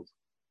quick tools.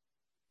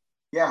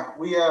 Yeah,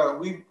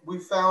 we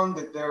found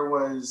that there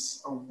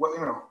was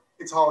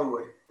it's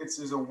Hollywood.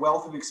 There's a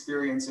wealth of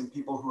experience in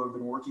people who have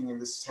been working in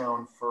this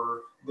town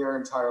for their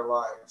entire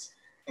lives.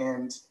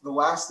 And the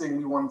last thing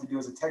we wanted to do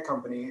as a tech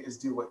company is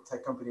do what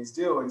tech companies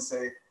do and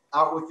say,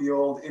 out with the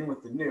old, in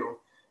with the new.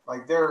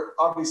 Like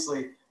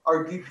obviously,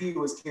 our DP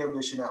was Caleb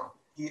Deschanel.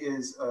 He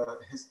is a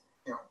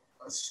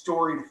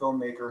storied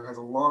filmmaker, has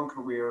a long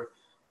career.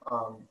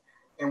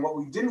 And what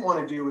we didn't want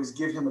to do is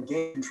give him a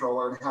game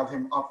controller and have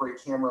him operate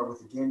camera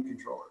with a game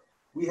controller.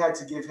 We had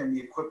to give him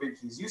the equipment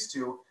he's used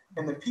to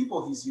and the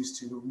people he's used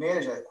to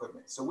manage that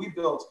equipment. So we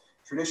built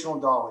traditional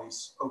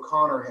dollies,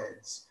 O'Connor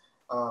heads,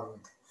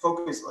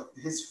 focus,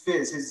 his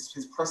fizz,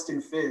 his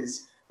Preston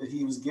fizz that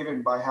he was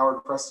given by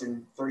Howard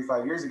Preston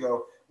 35 years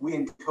ago. We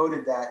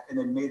encoded that and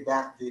then made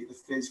that the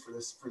fizz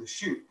for the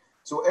shoot.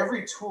 So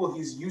every tool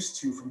he's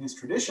used to from his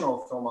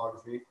traditional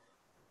filmography,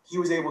 he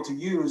was able to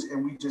use,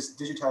 and we just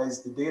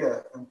digitized the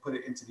data and put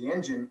it into the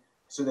engine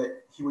so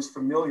that he was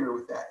familiar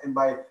with that. And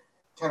by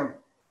kind of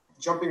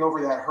jumping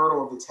over that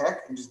hurdle of the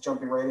tech and just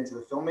jumping right into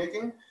the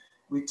filmmaking,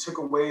 we took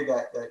away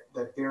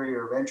that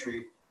barrier of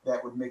entry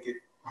that would make it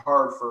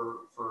hard for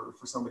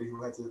somebody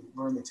who had to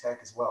learn the tech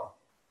as well.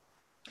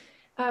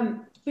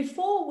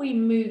 Before we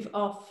move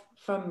off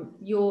from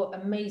your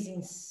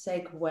amazing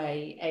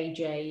segue,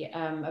 AJ,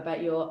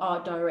 about your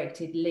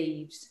art-directed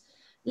leaves,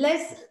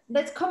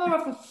 let's cover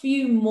off a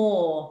few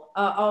more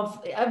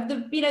of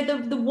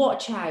the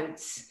watch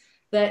outs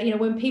that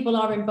when people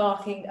are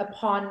embarking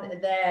upon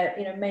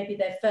their maybe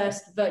their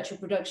first virtual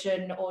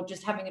production, or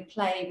just having a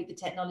play with the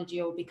technology,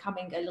 or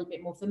becoming a little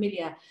bit more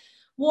familiar.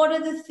 What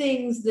are the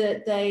things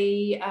that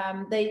they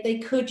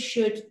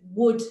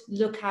would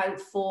look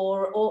out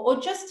for, or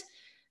just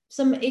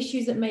some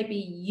issues that maybe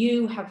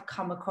you have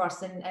come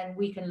across and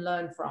we can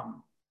learn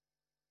from?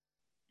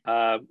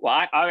 Well,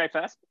 I'll go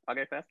first.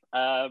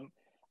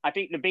 I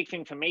think the big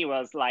thing for me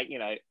was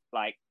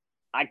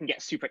I can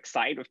get super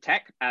excited with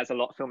tech, as a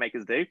lot of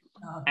filmmakers do.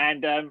 Oh.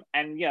 And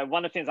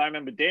one of the things I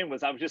remember doing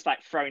was I was just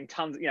like throwing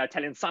tons,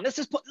 telling Sun, let's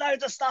just put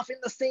loads of stuff in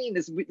the scene,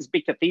 this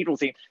big cathedral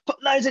scene,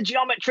 put loads of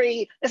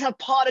geometry, let's have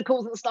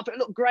particles and stuff, it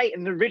looked great.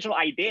 And the original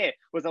idea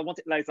was I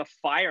wanted loads of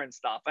fire and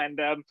stuff.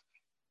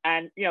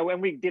 And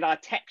when we did our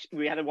tech,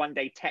 we had a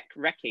one-day tech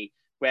recce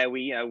where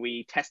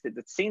we tested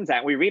the scenes out,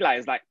 and we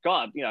realized, like,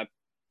 God,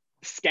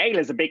 scale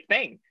is a big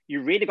thing.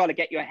 You really got to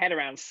get your head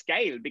around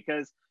scale,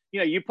 because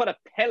you put a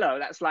pillow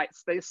that's like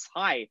this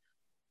high,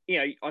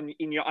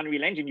 in your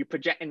Unreal Engine, you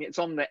project, and it's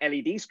on the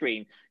LED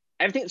screen.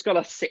 Everything's got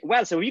to sit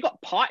well. So if you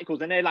got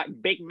particles, and they're like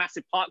big,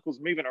 massive particles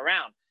moving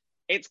around,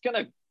 it's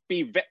going to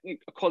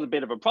cause a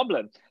bit of a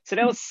problem. So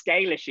there was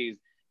scale issues.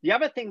 The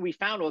other thing we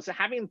found was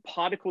having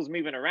particles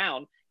moving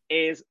around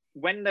is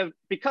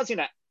because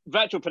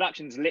virtual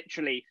production is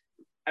literally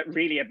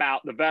really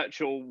about the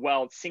virtual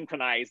world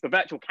synchronized, the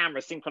virtual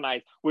camera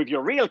synchronized with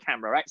your real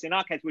camera, right? So in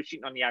our case, we're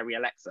shooting on the Arri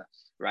Alexa,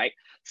 right?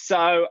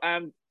 So,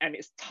 and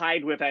it's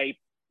tied with a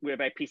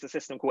piece of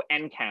system called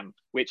NCAM,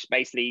 which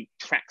basically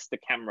tracks the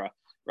camera,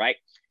 right?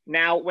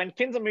 Now, when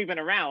things are moving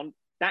around,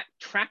 that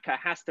tracker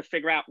has to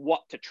figure out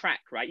what to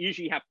track, right?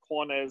 Usually you have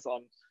corners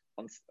on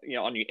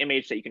your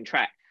image that you can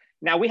track.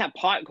 Now we have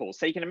particles.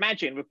 So you can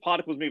imagine with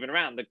particles moving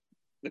around, the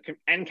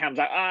NCAM's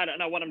like, I don't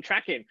know what I'm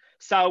tracking.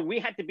 So we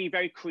had to be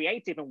very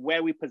creative in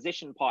where we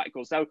position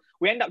particles. So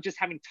we end up just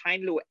having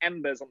tiny little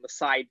embers on the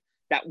side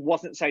that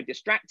wasn't so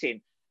distracting.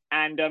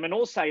 And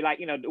also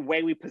the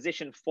way we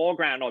position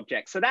foreground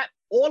objects. So that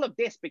all of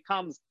this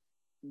becomes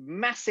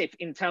massive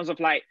in terms of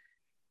like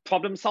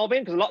problem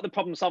solving, because a lot of the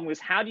problem solving was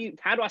how do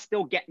I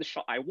still get the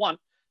shot I want,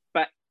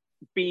 but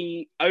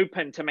be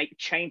open to make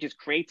changes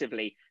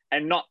creatively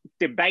and not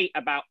debate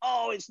about,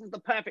 it's not the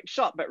perfect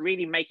shot, but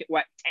really make it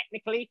work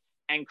technically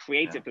and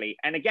creatively.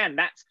 Yeah. And again,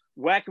 that's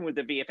working with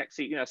the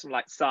VFX, some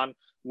like Sun,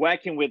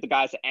 working with the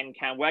guys at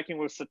NCAM, working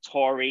with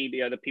Satori,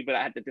 the people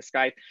that had the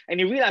disguise. And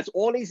you realize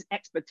all these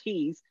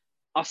expertise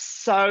are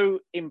so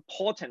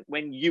important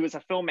when you as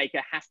a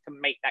filmmaker has to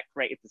make that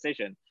creative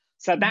decision.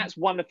 So that's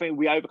one of the things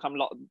we overcome a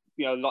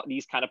lot of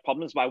these kind of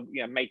problems by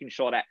making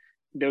sure that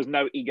there was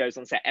no egos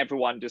on set.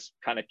 Everyone just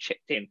kind of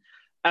chipped in.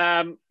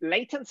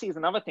 Latency is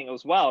another thing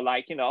as well.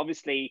 Like, you know,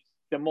 obviously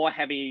the more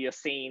heavy you're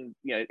seeing,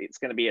 you know, it's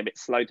going to be a bit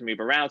slow to move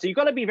around. So you've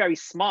got to be very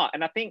smart.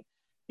 And I think,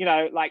 you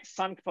know, like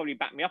Sun could probably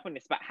back me up on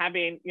this, but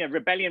having, you know,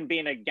 Rebellion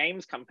being a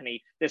games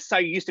company, they're so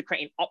used to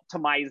creating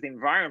optimized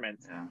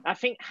environments. Yeah. I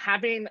think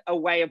having a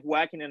way of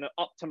working in an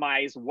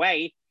optimized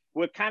way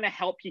would kind of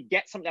help you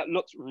get something that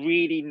looks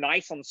really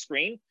nice on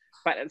screen,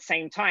 but at the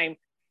same time,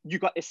 you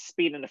got this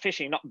speed and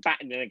efficiency, not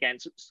battling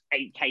against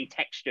 8K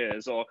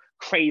textures or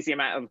crazy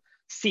amount of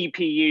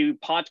CPU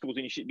particles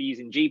when you should be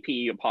using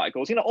GPU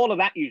particles, you know, all of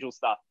that usual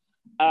stuff.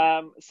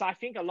 So I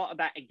think a lot of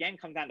that, again,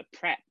 comes down to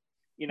prep.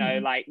 You know,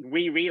 like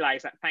we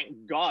realized that,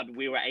 thank God,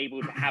 we were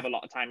able to have a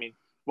lot of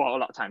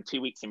time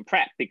 2 weeks in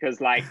prep, because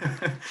like,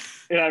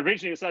 you know,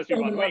 originally it was supposed to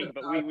be 1 week,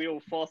 but we all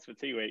forced for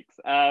 2 weeks.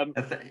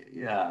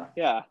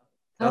 Yeah.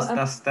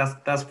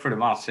 That's pretty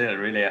much it,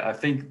 really. I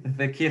think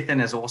the key thing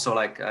is also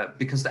like,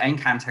 because the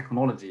NCAM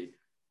technology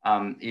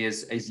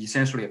is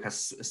essentially like a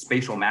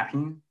spatial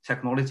mapping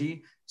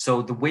technology.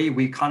 So the way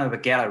we kind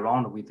of get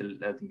around with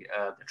the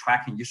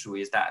tracking issue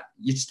is that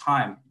each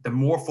time, the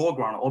more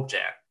foreground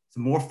object, the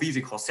more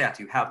physical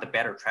set you have, the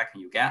better tracking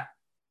you get.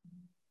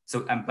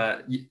 So,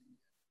 but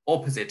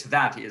opposite to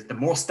that is the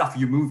more stuff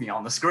you're moving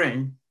on the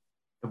screen,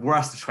 the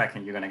worse the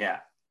tracking you're gonna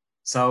get.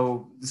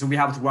 So we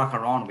have to work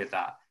around with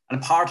that. And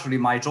partly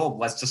my job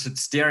was just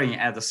staring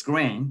at the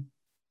screen,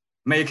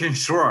 making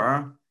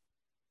sure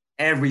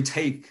every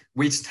take,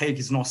 which take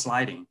is not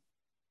sliding.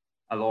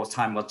 A lot of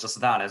time was just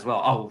that as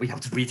well. Oh, we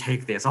have to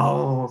retake this.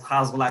 Oh,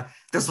 how's like,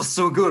 this was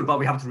so good, but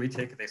we have to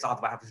retake this.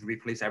 Otherwise, I have to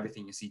replace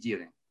everything in CG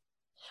then.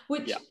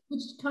 Which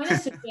kind of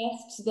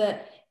suggests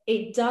that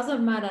it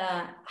doesn't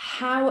matter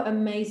how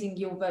amazing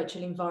your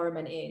virtual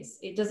environment is.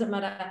 It doesn't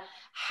matter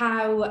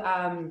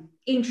how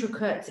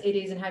intricate it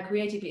is and how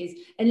creative it is,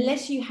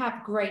 unless you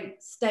have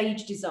great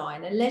stage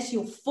design, unless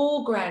your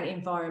foreground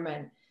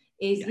environment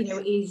is, you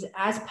know, is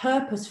as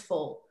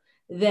purposeful,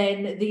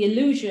 then the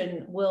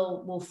illusion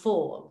will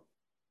fall.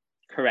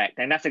 Correct.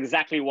 And that's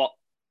exactly what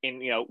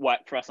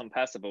worked for us on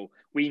Percival.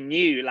 We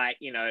knew, like,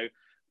 you know,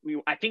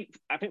 I think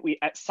we,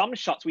 at some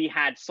shots, we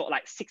had sort of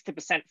like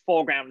 60%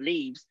 foreground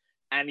leaves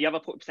and the other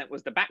 40%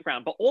 was the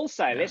background. But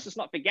also, let's just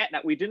not forget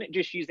that we didn't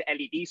just use the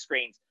LED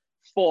screens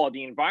for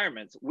the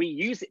environment. We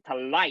use it to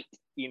light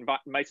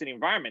most of the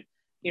environment.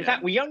 In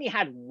fact, we only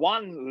had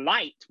one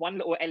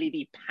little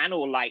LED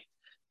panel light,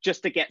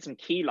 just to get some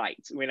key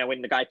lights, you know,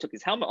 when the guy took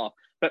his helmet off.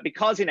 But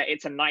because, you know,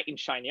 it's a knight in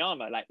shiny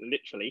armor, like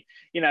literally,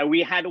 you know,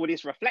 we had all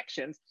these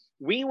reflections.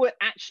 We were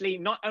actually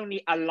not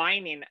only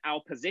aligning our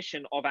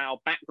position of our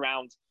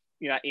background,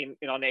 you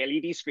know, on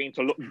the LED screen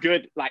to look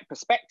good, like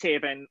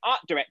perspective and art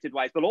directed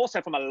wise, but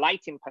also from a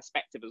lighting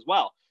perspective as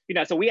well. You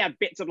know, so we had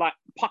bits of like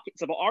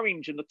pockets of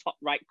orange in the top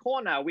right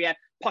corner. We had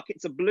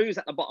pockets of blues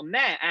at the bottom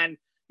there. And,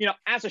 you know,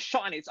 as a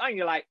shot on its own,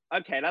 you're like,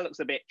 okay, that looks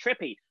a bit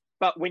trippy.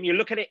 But when you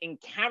look at it in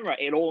camera,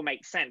 it all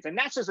makes sense. And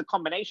that's just a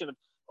combination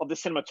of the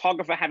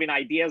cinematographer having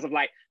ideas of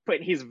like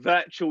putting his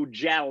virtual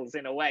gels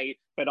in a way,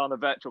 but on a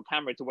virtual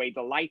camera to way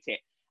to light it.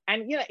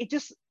 And, you know, it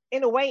just,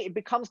 in a way, it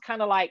becomes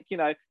kind of like, you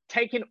know,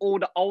 taking all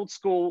the old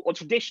school or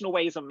traditional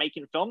ways of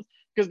making films,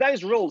 because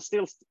those rules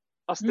still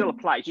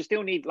apply. You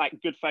still need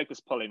like good focus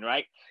pulling,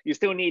 right? You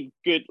still need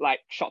good like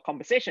shot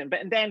composition.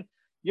 But and then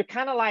you're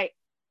kind of like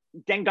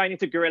then going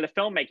into guerrilla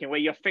filmmaking where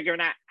you're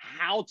figuring out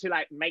how to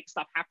like make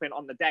stuff happen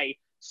on the day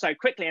so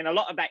quickly. And a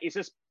lot of that is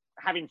just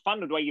having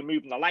fun with the way you're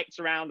moving the lights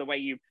around, the way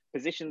you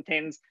position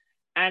things.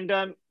 And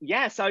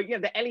so, you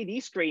know, the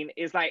LED screen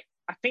is like,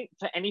 I think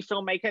for any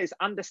filmmaker is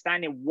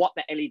understanding what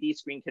the LED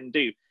screen can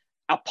do,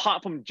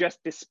 apart from just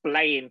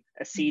displaying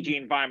a CG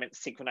environment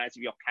synchronized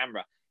with your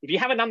camera. If you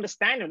have an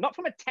understanding, not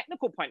from a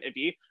technical point of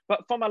view,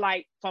 but from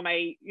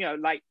a you know,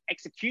 like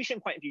execution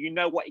point of view, you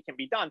know what it can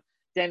be done.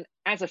 Then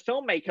as a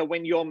filmmaker,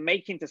 when you're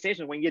making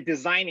decisions, when you're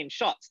designing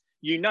shots,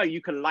 you know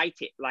you can light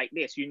it like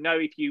this. You know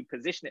if you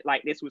position it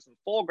like this with some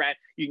foreground,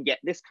 you can get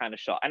this kind of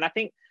shot. And I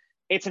think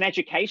it's an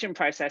education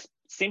process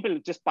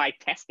simply just by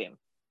testing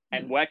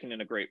and working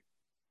in a group.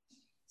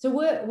 So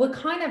we're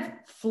kind of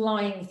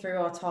flying through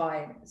our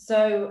time.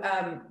 So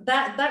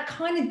that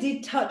kind of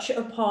did touch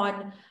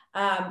upon,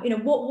 you know,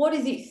 what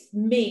does it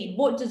mean?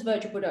 What does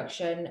virtual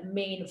production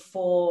mean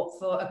for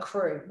a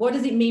crew? What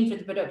does it mean for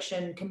the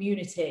production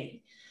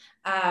community?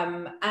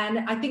 And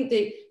I think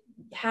that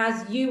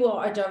as you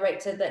are a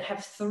director that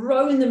have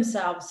thrown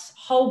themselves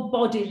whole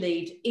body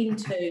lead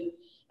into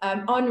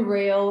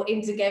Unreal,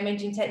 into game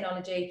engine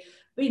technology,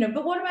 but, you know,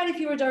 but what about if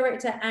you're a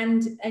director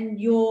and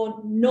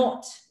you're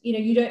not, you know,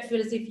 you don't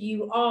feel as if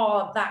you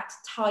are that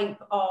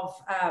type of,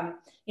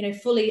 you know,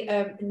 fully,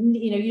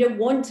 you know, you don't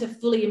want to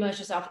fully immerse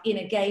yourself in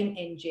a game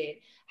engine.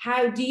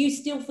 How do you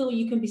still feel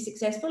you can be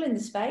successful in the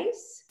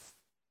space?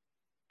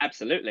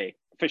 Absolutely,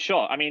 for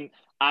sure. I mean,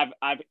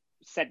 I've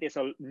said this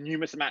a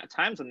numerous amount of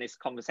times in this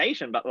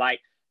conversation, but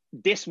like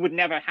this would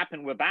never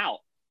happen without,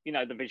 you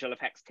know, the visual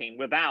effects team,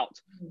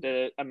 without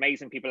the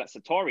amazing people at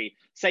Satori.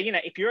 So, you know,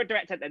 if you're a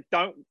director that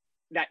don't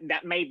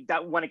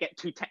that want to get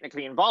too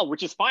technically involved,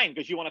 which is fine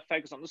because you want to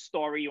focus on the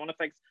story, you want to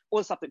focus all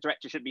the stuff that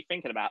directors should be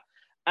thinking about.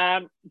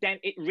 Then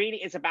it really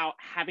is about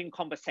having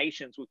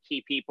conversations with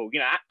key people.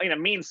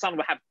 Me and Son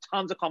will have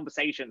tons of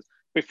conversations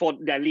before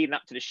they're leading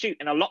up to the shoot,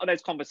 and a lot of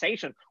those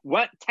conversations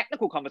weren't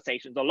technical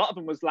conversations. A lot of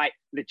them was like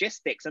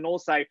logistics, and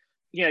also,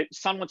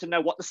 Son wanted to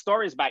know what the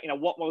story is about.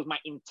 What was my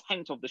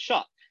intent of the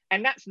shot,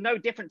 and that's no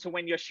different to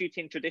when you're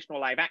shooting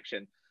traditional live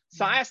action.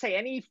 So I say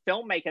any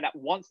filmmaker that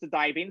wants to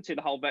dive into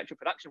the whole virtual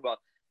production world,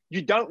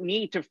 you don't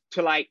need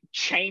to like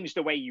change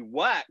the way you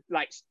work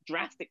like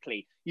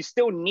drastically. You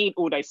still need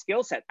all those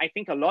skill sets. I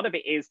think a lot of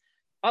it is,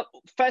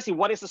 firstly,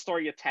 what is the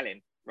story you're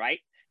telling, right?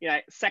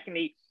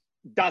 Secondly,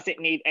 does it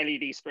need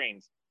LED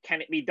screens?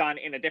 Can it be done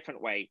in a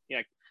different way?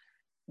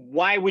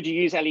 Why would you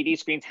use LED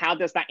screens? How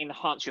does that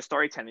enhance your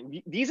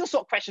storytelling? These are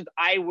sort of questions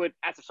I would,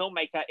 as a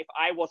filmmaker, if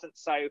I wasn't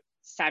so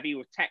savvy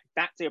with tech,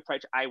 that's the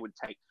approach I would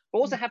take. But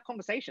also have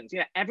conversations.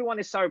 Everyone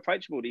is so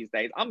approachable these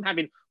days. I'm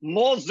having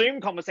more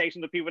Zoom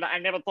conversations with people that I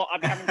never thought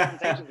I'd be having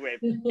conversations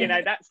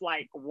with. That's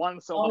like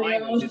one silver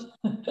lining.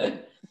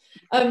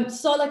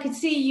 Sol, I could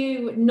see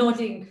you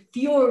nodding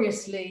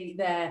furiously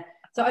there.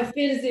 So I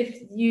feel as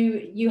if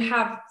you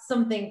have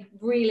something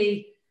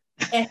really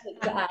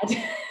epic to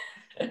add.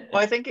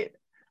 Well, I think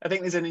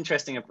there's an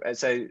interesting.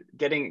 So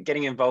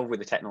getting involved with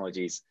the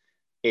technologies,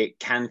 it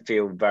can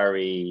feel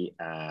very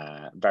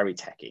very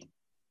techy,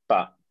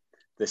 but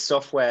the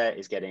software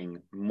is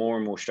getting more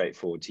and more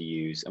straightforward to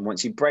use. And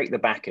once you break the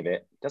back of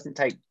it, it doesn't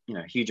take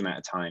a huge amount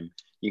of time.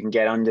 You can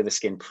get under the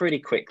skin pretty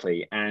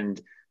quickly.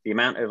 And the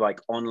amount of like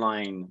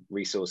online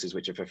resources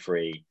which are for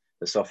free,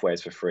 the software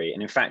is for free.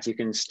 And in fact, you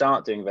can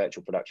start doing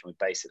virtual production with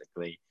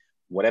basically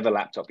whatever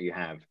laptop you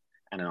have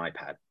and an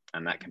iPad.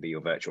 And that can be your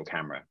virtual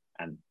camera,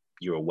 and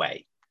you're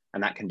away.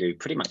 And that can do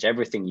pretty much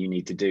everything you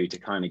need to do to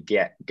kind of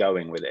get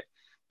going with it.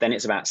 Then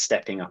it's about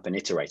stepping up and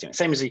iterating.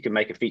 Same as you can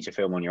make a feature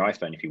film on your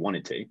iPhone if you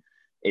wanted to.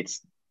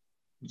 It's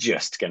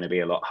just going to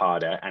be a lot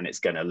harder, and it's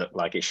going to look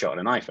like it's shot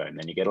on an iPhone.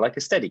 Then you get like a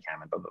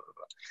Steadicam and blah, blah, blah,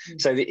 blah.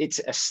 So it's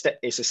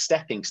a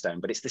stepping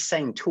stone, but it's the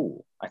same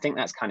tool. I think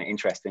that's kind of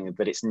interesting,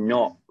 but it's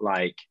not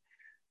like,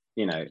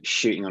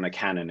 shooting on a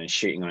Canon and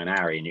shooting on an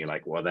Arri and you're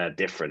like, well, they're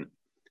different.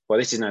 Well,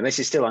 this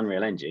is still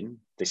Unreal Engine.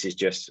 This is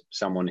just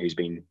someone who's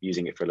been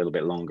using it for a little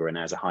bit longer and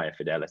has a higher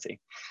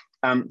fidelity.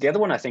 The other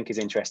one I think is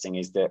interesting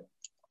is that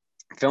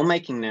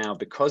filmmaking now,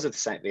 because of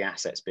the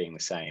assets being the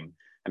same,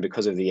 and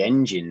because of the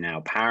engine now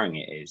powering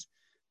it, is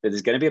that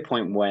there's going to be a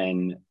point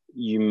when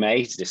you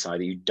may decide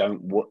that you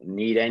don't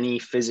need any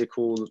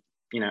physical,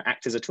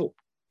 actors at all.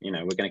 We're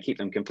going to keep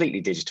them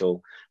completely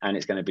digital, and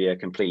it's going to be a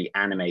completely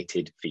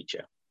animated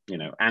feature,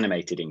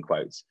 animated in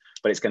quotes,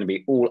 but it's going to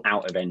be all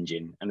out of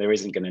engine, and there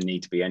isn't going to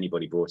need to be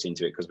anybody brought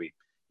into it because we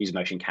use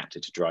motion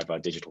capture to drive our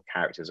digital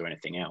characters or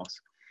anything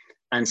else.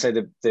 And so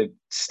the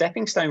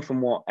stepping stone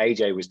from what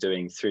AJ was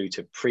doing through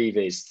to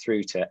previs,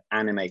 through to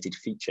animated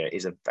feature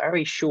is a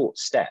very short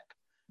step.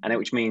 And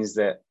which means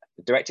that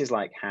directors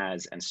like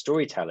Haz and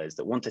storytellers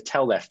that want to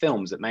tell their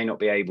films that may not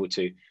be able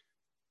to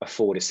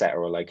afford a set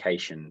or a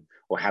location,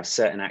 or have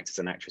certain actors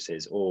and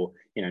actresses, or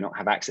not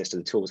have access to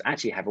the tools,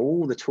 actually have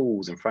all the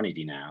tools in front of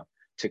you now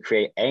to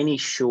create any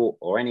short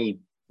or any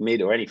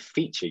mid or any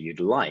feature you'd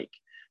like,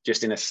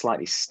 just in a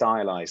slightly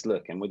stylized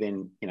look. And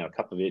within a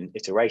couple of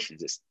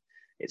iterations,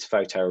 it's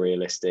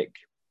photorealistic.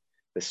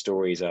 The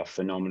stories are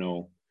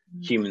phenomenal.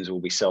 Humans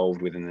will be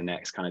solved within the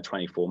next kind of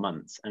 24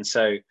 months. And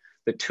so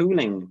the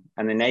tooling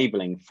and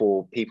enabling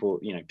for people,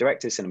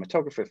 directors,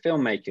 cinematographer,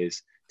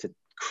 filmmakers to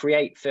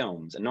create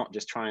films and not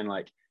just try and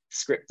like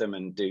script them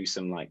and do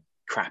some like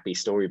crappy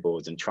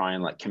storyboards and try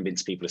and like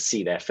convince people to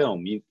see their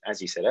film.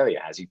 As you said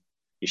earlier,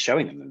 you're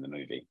showing them in the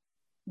movie.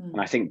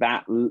 And I think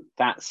that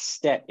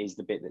step is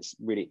the bit that's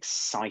really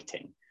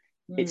exciting.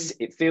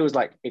 It feels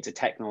like it's a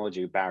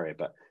technology barrier,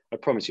 but I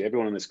promise you,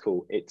 everyone on this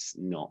call, it's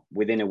not.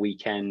 Within a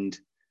weekend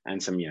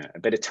and some, a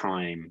bit of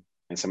time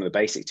and some of the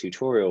basic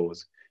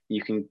tutorials,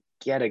 you can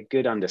get a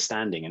good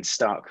understanding and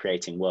start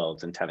creating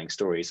worlds and telling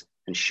stories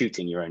and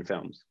shooting your own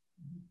films.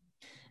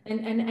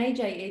 And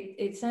AJ,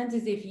 it sounds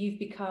as if you've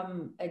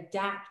become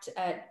adept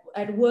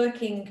at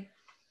working,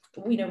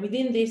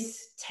 within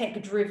this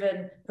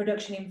tech-driven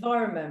production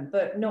environment,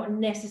 but not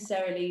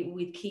necessarily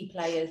with key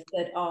players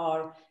that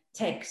are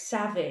tech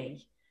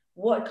savvy.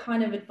 What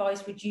kind of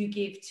advice would you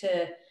give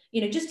to,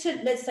 just to,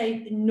 let's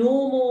say,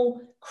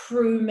 normal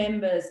crew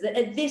members that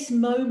at this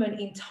moment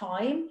in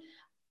time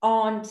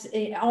aren't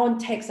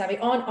tech savvy,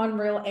 aren't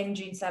Unreal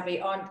Engine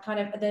savvy,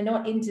 they're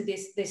not into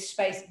this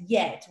space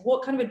yet?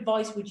 What kind of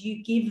advice would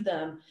you give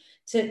them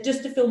to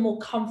feel more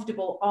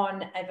comfortable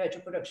on a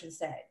virtual production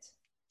set?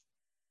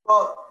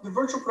 Well, the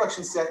virtual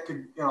production set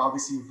could,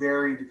 obviously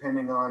vary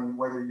depending on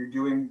whether you're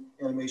doing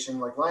animation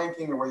like Lion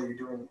King or whether you're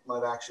doing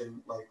live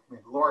action like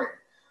Mandalorian.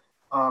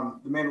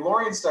 The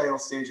Mandalorian style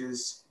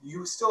stages,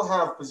 you still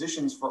have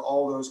positions for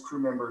all those crew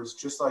members,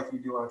 just like you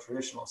do on a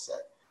traditional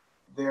set.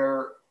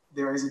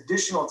 There is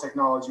additional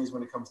technologies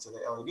when it comes to the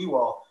LED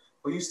wall,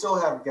 but you still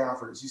have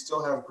gaffers, you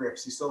still have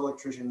grips, you still have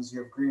electricians, you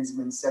have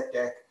greensmen, set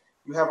deck,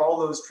 you have all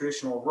those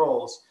traditional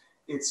roles.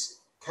 It's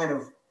kind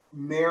of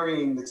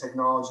marrying the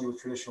technology with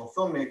traditional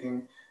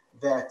filmmaking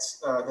that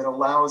that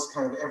allows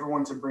kind of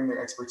everyone to bring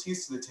their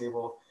expertise to the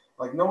table.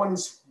 Like no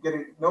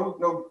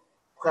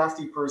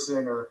crafty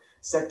person or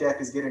set deck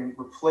is getting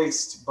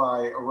replaced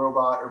by a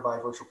robot or by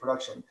virtual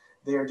production.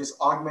 They are just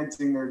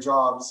augmenting their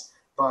jobs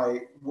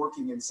by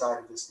working inside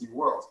of this new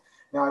world.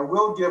 Now, I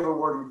will give a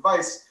word of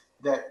advice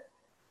that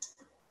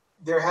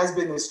there has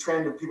been this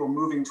trend of people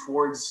moving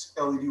towards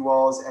LED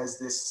walls as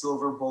this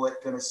silver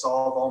bullet going to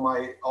solve all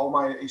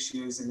my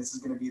issues, and this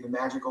is going to be the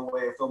magical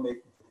way of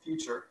filmmaking for the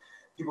future.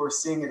 People are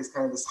seeing it as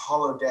kind of this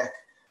holodeck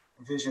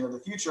vision of the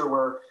future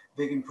where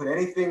they can put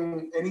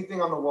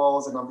anything on the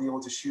walls and I'll be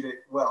able to shoot it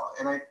well.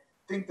 And I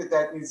think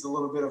that needs a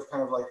little bit of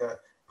kind of like a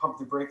pump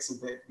the brakes a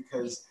bit,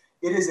 because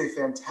it is a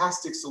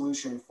fantastic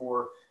solution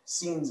for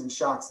scenes and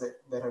shots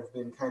that have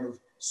been kind of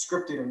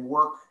scripted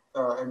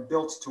and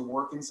built to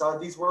work inside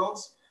these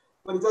worlds.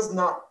 But it does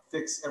not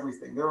fix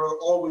everything. There will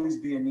always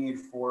be a need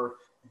for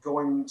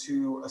going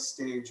to a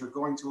stage or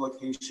going to a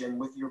location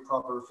with your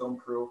proper film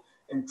crew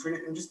and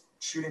just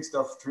shooting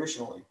stuff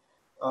traditionally.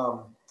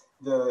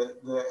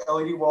 The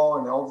LED wall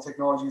and all the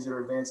technologies that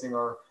are advancing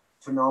are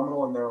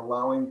phenomenal, and they're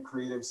allowing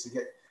creatives to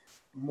get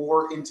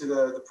more into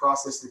the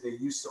process that they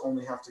used to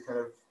only have to kind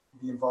of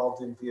be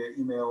involved in via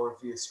email or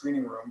via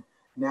screening room.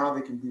 Now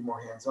they can be more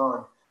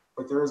hands-on,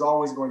 but there is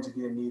always going to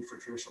be a need for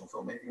traditional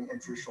filmmaking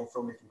and traditional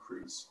filmmaking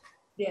crews.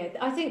 Yeah,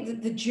 I think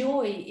that the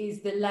joy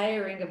is the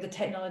layering of the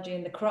technology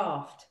and the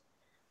craft.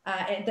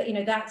 And that, you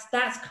know,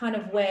 that's kind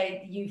of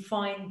where you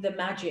find the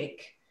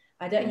magic.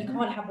 You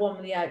can't have one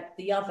without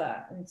the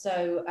other. And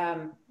so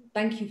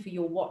thank you for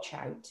your watch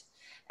out.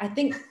 I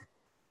think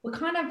we're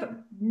kind of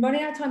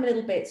running out of time a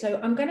little bit. So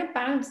I'm going to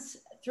bounce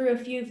through a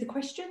few of the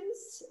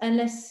questions,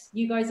 unless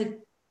you guys are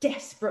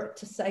desperate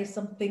to say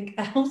something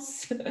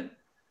else.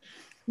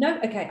 No?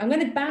 Okay, I'm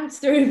going to bounce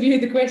through a few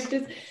of the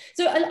questions.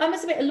 So I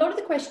must admit, a lot of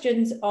the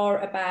questions are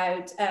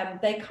about,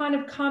 they kind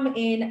of come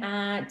in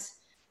at,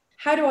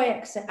 how do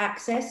I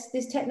access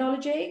this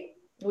technology,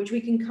 which we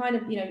can kind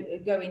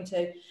of, go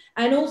into.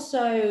 And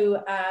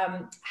also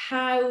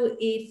how,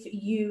 if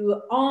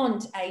you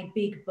aren't a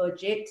big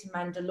budget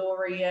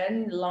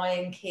Mandalorian,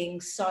 Lion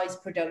King size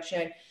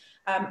production,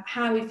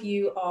 how, if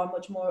you are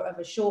much more of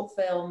a short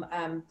film,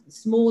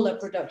 smaller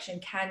production,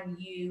 can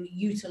you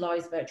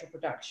utilize virtual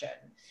production?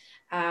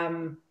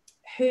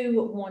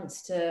 Who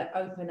wants to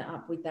open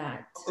up with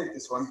that? I'll take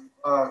this one.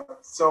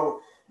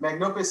 So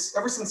Magnopus,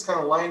 ever since kind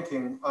of Lion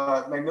King,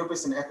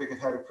 Magnopus and Epic have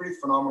had a pretty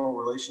phenomenal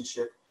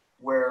relationship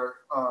where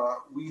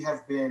we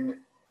have been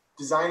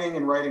designing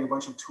and writing a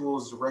bunch of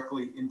tools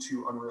directly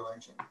into Unreal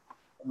Engine.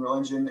 Unreal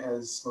Engine,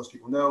 as most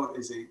people know,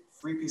 is a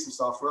free piece of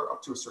software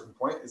up to a certain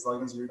point, as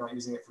long as you're not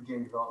using it for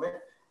game development.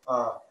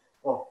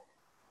 Well,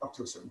 up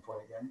to a certain point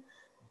again.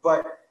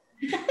 But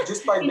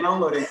just by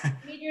downloading.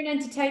 Media and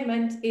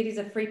entertainment, it is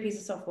a free piece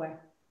of software.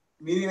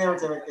 Media and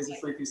entertainment is a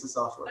free piece of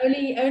software.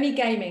 Only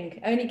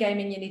gaming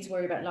you need to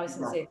worry about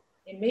licensing.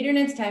 No. In media and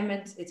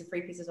entertainment, it's a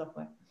free piece of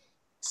software.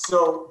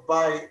 So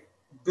by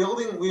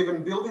building, we've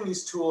been building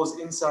these tools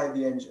inside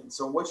the engine.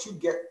 So what you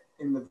get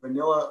in the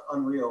vanilla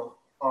Unreal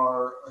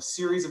are a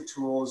series of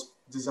tools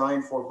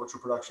designed for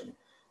virtual production.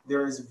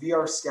 There is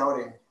VR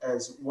scouting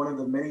as one of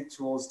the many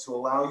tools to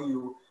allow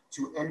you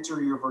to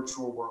enter your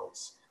virtual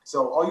worlds.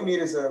 So all you need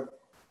is a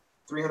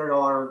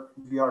 $300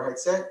 VR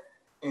headset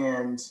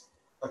and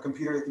a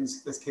computer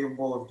that's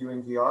capable of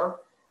doing VR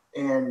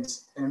and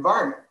an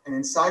environment. And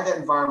inside that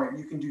environment,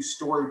 you can do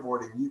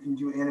storyboarding, you can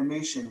do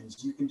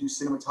animations, you can do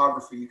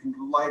cinematography, you can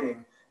do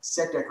lighting,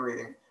 set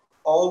decorating,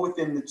 all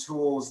within the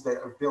tools that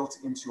are built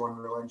into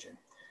Unreal Engine.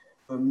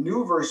 The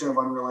new version of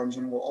Unreal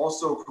Engine will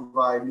also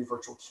provide new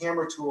virtual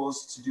camera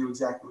tools to do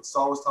exactly what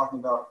Saul was talking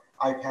about,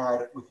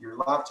 iPad with your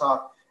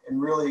laptop,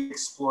 and really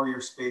explore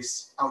your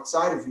space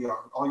outside of VR.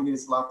 All you need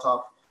is a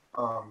laptop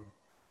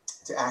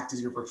to act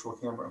as your virtual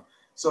camera.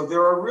 So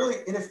there are really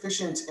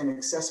inefficient and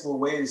accessible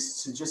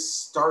ways to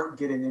just start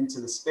getting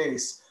into the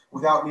space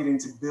without needing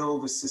to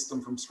build a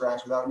system from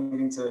scratch, without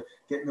needing to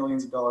get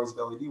millions of dollars of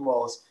LED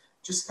walls.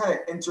 Just kind of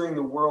entering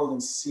the world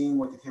and seeing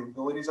what the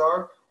capabilities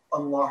are,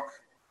 unlock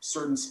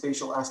certain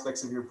spatial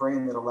aspects of your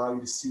brain that allow you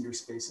to see your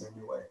space in a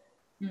new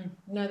way.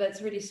 No,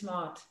 that's really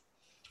smart.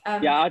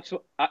 Yeah,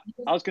 I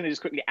was going to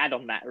just quickly add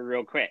on that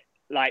real quick.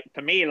 Like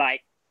for me,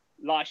 like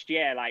last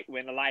year, like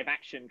when the live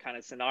action kind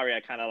of scenario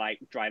kind of like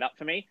dried up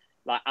for me,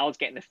 like I was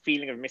getting the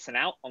feeling of missing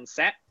out on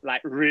set,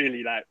 like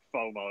really like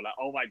FOMO, like,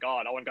 oh my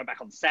God, I want to go back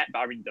on set, but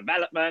I'm in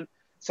development.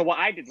 So what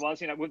I did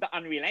was, with the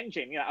Unreal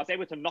Engine, I was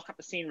able to knock up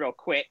the scene real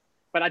quick,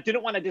 but I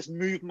didn't want to just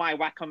move my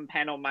Wacom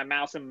pen on my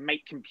mouse and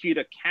make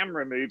computer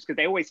camera moves because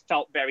they always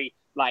felt very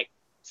like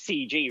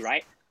CG,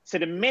 right? So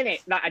the minute,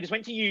 like I just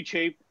went to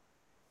YouTube,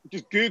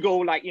 just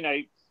Google like,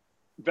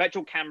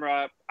 virtual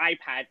camera,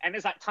 iPad, and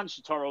there's like tons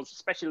of tutorials,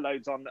 especially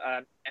loads on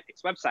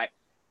Epic's website.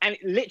 And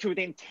literally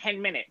within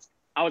 10 minutes,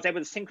 I was able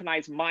to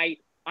synchronize my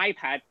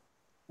iPad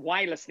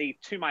wirelessly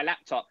to my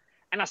laptop.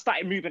 And I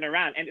started moving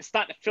around and it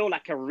started to feel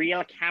like a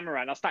real camera.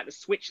 And I started to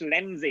switch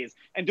lenses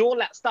and do all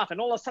that stuff.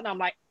 And all of a sudden I'm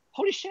like,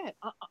 holy shit,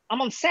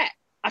 I'm on set.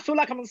 I feel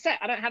like I'm on set.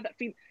 I don't have that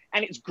feeling,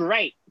 and it's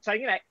great. So,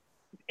 you know,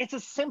 it's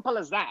as simple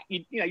as that.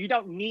 You know, you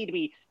don't need to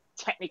be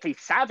technically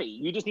savvy.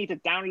 You just need to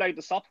download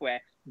the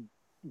software,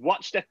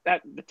 watch the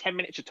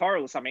 10-minute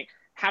tutorial or something,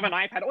 have an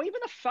iPad or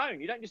even a phone.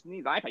 You don't just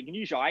need the iPad. You can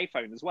use your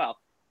iPhone as well.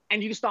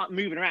 And you can start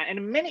moving around. And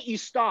the minute you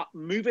start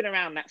moving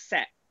around that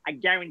set, I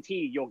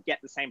guarantee you'll get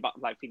the same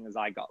butterfly feeling as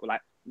I got. We're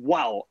like,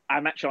 wow,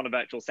 I'm actually on a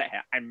virtual set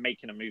here. I'm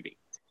making a movie.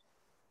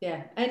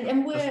 Yeah,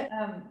 and we're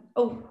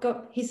oh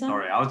God,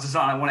 Sorry, I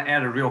want to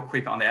add a real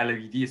quick on the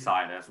LED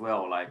side as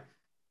well. Like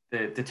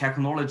the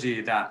technology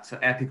that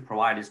Epic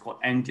provides is called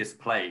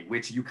N-Display,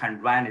 which you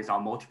can run it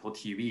on multiple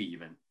TV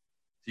even.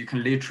 So you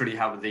can literally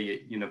have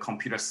the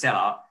computer set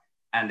up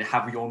and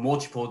have your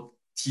multiple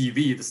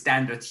TV, the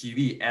standard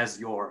TV, as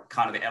your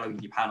kind of the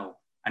LED panel,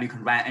 and you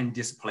can run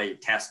N-Display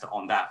test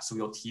on that. So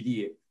your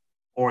TD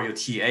or your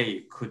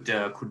TA could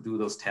do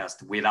those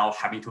tests without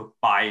having to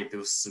buy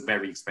those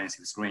very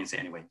expensive screens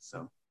anyway.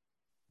 So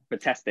for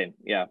testing,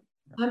 yeah.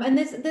 And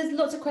there's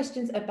lots of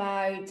questions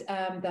about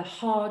the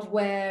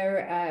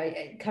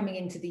hardware coming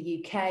into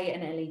the UK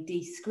and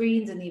LED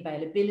screens and the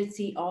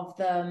availability of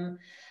them.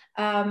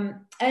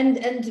 And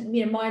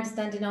my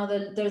understanding are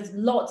that there's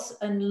lots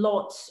and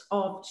lots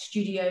of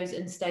studios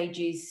and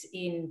stages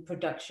in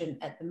production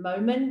at the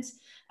moment.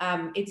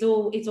 It's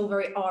all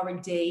very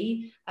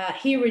R&D.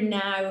 Here and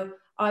now,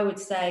 I would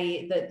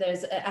say that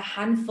there's a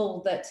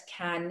handful that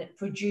can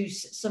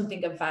produce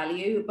something of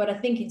value, but I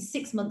think in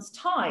 6 months'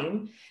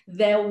 time,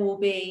 there will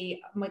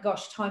be, oh my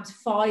gosh, times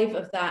 5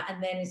 of that,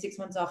 and then in 6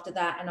 months after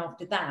that, and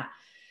after that.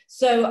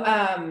 So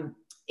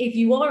if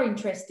you are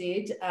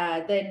interested,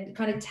 then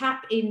kind of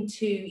tap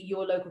into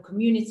your local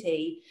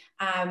community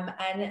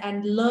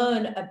and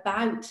learn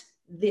about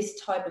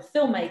this type of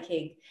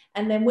filmmaking.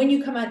 And then when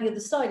you come out the other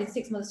side in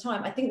 6 months'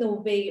 time, I think there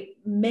will be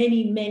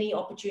many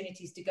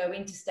opportunities to go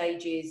into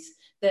stages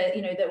that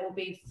that will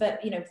be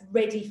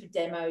ready for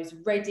demos,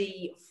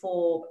 ready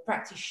for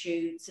practice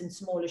shoots and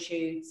smaller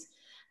shoots.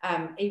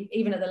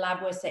 Even at the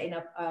lab we're setting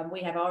up,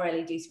 we have our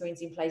LED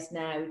screens in place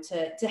now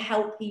to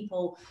help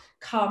people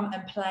come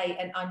and play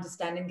and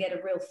understand and get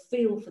a real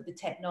feel for the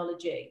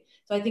technology.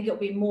 So I think it'll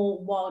be more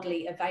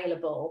widely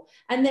available,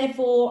 and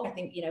therefore I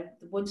think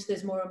once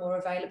there's more and more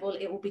available,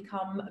 it will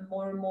become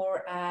more and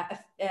more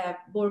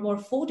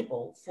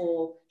affordable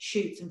for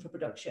shoots and for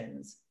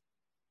productions.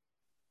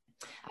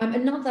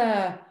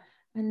 Another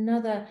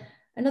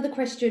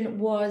question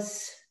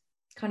was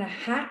kind of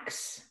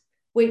hacks,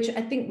 which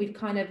I think we've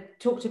kind of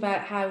talked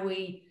about how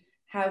we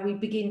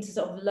begin to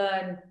sort of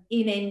learn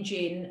in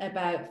engine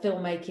about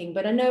filmmaking.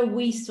 But I know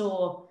we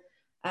saw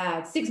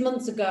 6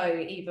 months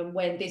ago, even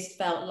when this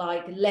felt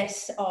like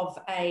less of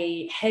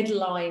a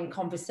headline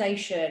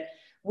conversation,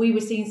 we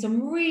were seeing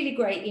some really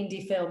great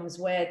indie films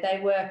where they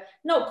were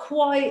not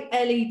quite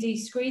LED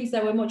screens. They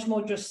were much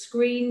more just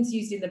screens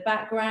used in the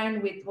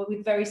background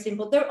with very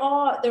simple. There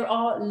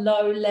are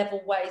low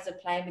level ways of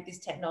playing with this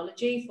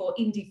technology for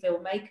indie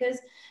filmmakers.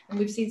 And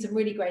we've seen some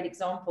really great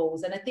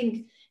examples. And I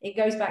think it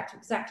goes back to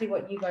exactly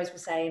what you guys were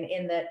saying,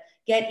 in that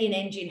get in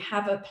engine,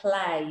 have a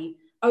play,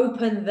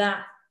 open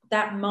that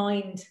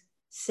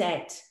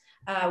mindset.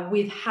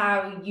 With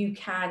how you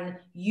can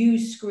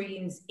use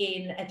screens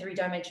in a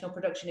 3-dimensional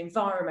production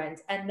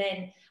environment. And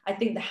then I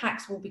think the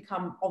hacks will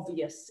become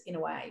obvious in a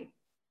way.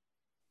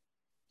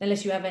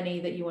 Unless you have any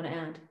that you want to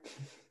add.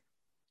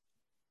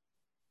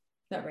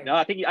 Not really. No,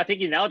 I think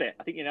you nailed it.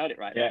 I think you nailed it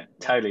right. Yeah,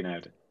 totally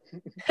nailed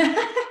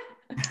it.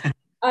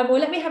 Well,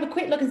 let me have a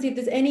quick look and see if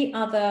there's any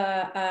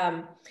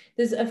other,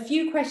 there's a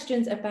few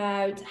questions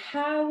about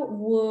how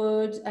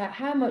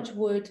much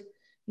would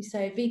you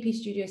say a VP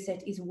studio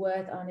set is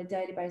worth on a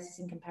daily basis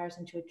in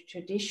comparison to a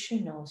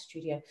traditional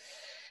studio.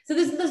 So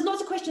there's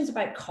lots of questions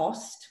about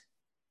cost.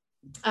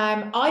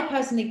 I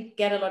personally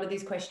get a lot of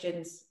these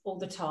questions all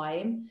the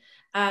time.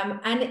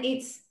 And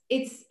it's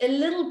a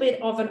little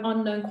bit of an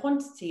unknown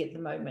quantity at the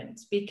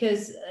moment,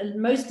 because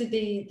most of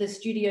the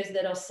studios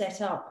that are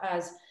set up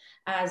as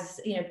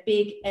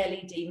big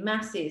LED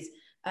masses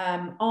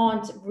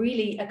aren't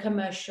really a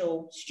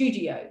commercial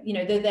studio.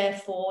 They're there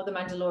for The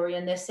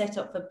Mandalorian. They're set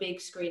up for big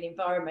screen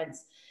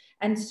environments,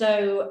 and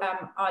so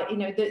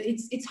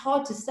it's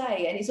hard to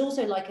say. And it's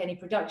also like any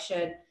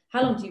production: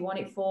 how long do you want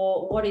it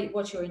for?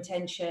 What's your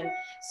intention?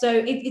 So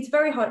it's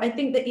very hard. I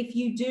think that if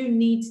you do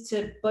need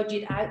to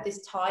budget out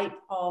this type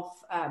of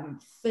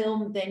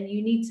film, then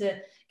you need to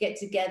get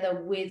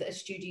together with a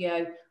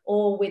studio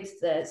or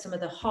with some of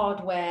the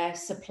hardware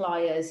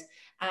suppliers,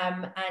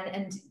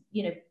 and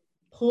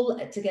pull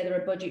together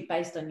a budget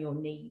based on your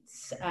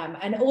needs.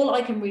 And all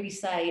I can be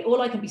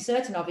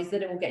certain of is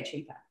that it will get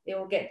cheaper. It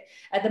will get,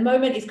 at the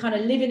moment, it's kind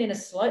of living in a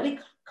slightly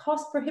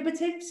cost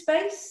prohibitive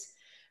space,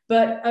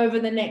 but over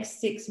the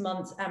next 6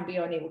 months and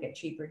beyond, it will get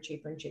cheaper and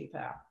cheaper and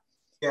cheaper.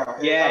 Yeah,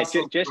 yeah,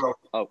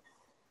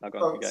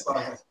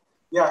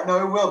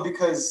 no, it will,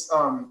 because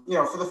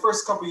for the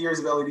first couple of years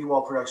of LED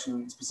wall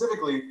production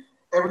specifically,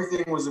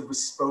 everything was a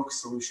bespoke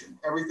solution.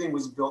 Everything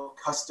was built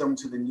custom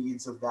to the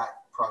needs of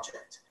that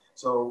project.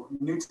 So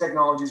new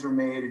technologies were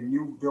made and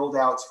new build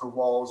outs for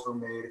walls were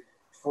made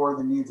for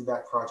the needs of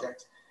that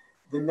project.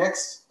 The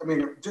next, I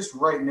mean, just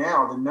right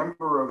now, the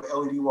number of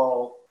LED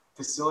wall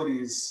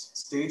facilities,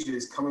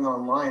 stages coming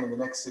online in the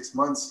next 6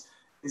 months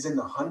is in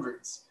the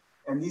hundreds.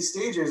 And these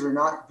stages are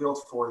not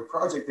built for a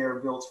project, they're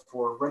built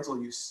for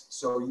rental use.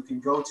 So you can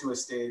go to a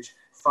stage,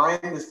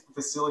 find the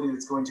facility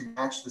that's going to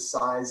match the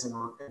size and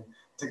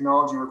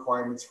technology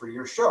requirements for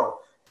your show,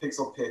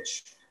 pixel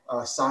pitch,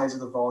 size of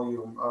the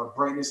volume,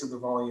 brightness of the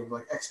volume,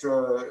 like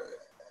extra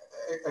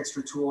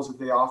tools that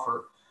they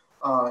offer.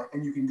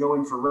 And you can go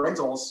in for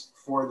rentals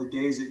for the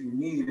days that you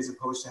need, as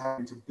opposed to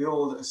having to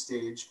build a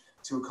stage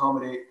to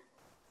accommodate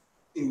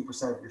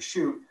 80% of your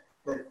shoot.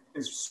 That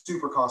is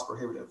super cost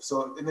prohibitive.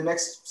 So in the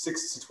next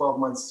 6 to 12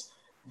 months,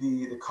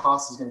 the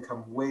cost is going to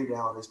come way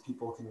down as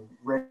people can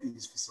rent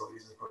these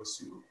facilities as opposed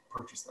to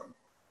purchase them.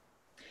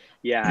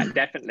 Yeah,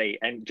 definitely.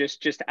 And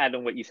just to add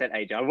on what you said,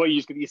 AJ, well,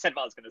 you said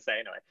what I was going to say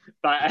anyway.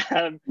 But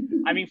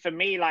I mean, for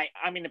me, like,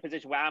 I'm in a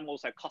position where I'm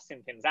also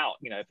costing things out,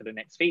 you know, for the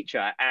next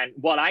feature. And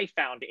what I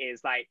found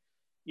is, like,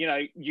 you know,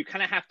 you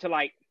kind of have to,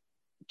 like,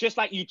 just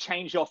like you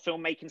change your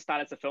filmmaking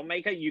style as a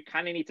filmmaker, you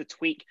kind of need to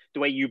tweak the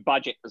way you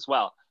budget as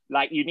well.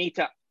 Like, you need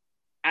to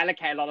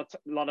allocate a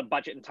lot of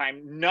budget and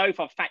time. Know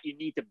for a fact you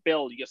need to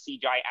build your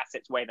CGI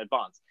assets way in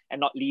advance and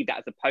not leave that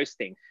as a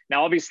posting.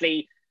 Now,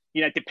 obviously,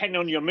 you know, depending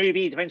on your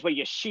movie, depends where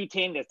you're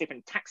shooting. There's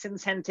different tax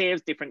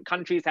incentives. Different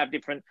countries have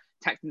different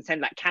tax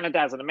incentives. Like Canada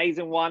has an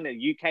amazing one,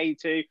 and UK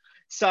too.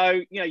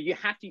 So, you know, you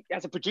have to,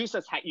 as a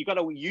producer's hat, you got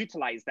to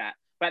utilize that.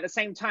 But at the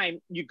same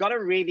time, you got to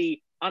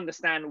really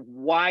understand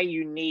why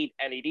you need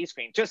LED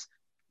screen. Just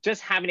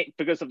having it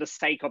because of the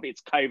sake of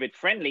it's COVID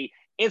friendly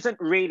isn't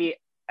really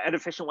an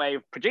efficient way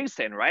of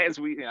producing, right? As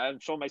we, you know, I'm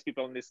sure most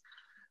people on this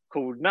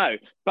call know.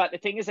 But the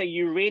thing is that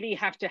you really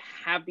have to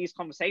have these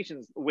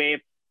conversations with,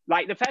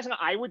 like, the first thing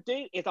I would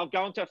do is I'll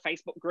go into a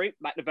Facebook group,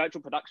 like the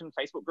virtual production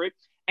Facebook group,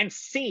 and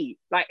see,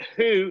 like,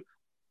 who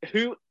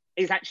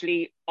is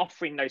actually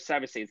offering those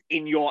services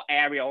in your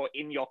area or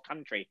in your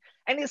country.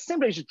 And it's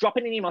simply just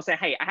dropping an email, say,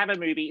 hey, I have a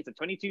movie. It's a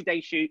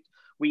 22-day shoot.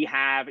 We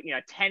have, you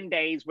know, 10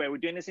 days where we're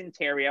doing this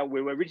interior.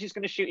 We were originally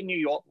going to shoot in New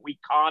York. We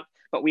can't,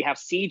 but we have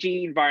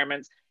CG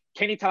environments.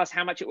 Can you tell us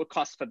how much it would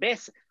cost for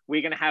this?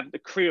 We're going to have the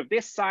crew of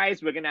this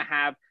size. We're going to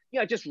have, you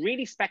know, just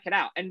really spec it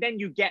out. And then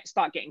you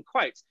start getting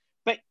quotes.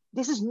 But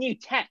this is new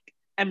tech.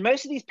 And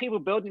most of these people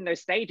building those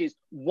stages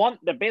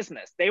want the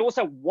business. They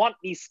also want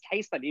these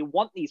case studies, they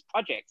want these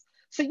projects.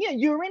 So yeah,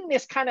 you're in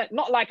this kind of,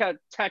 not like a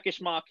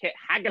Turkish market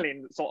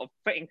haggling sort of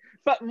thing,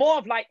 but more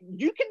of like,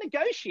 you can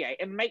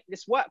negotiate and make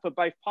this work for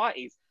both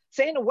parties.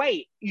 So in a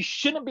way, you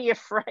shouldn't be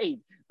afraid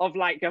of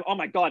like, oh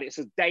my God, it's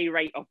a day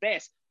rate of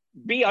this.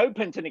 Be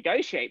open to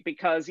negotiate,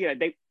 because, you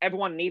know,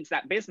 everyone needs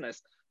that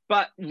business,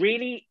 but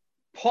really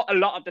put a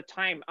lot of the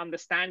time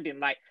understanding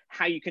like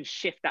how you can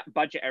shift that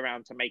budget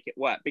around to make it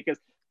work. Because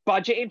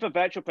budgeting for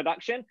virtual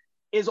production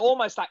is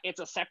almost like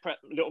it's a separate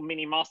little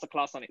mini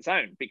masterclass on its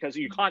own, because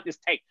you can't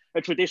just take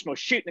a traditional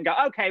shoot and go,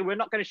 okay, we're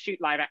not going to shoot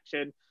live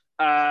action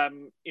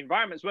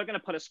environments. We're going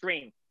to put a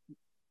screen.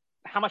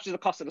 How much is the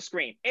cost of the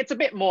screen? It's a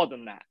bit more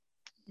than that.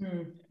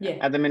 Yeah.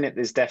 At the minute,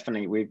 there's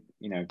definitely, we've,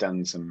 you know,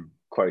 done some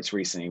quotes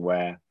recently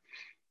where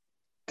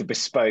the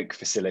bespoke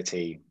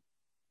facility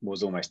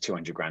was almost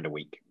 200 grand a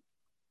week.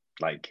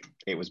 Like,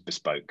 it was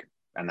bespoke,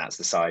 and that's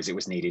the size it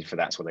was needed for,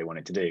 that's what they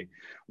wanted to do.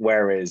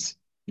 Whereas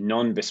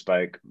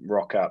non-bespoke,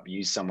 rock up,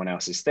 use someone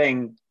else's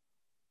thing,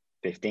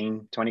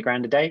 15, 20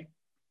 grand a day.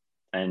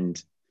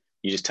 And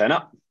you just turn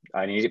up.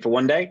 I need it for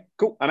one day.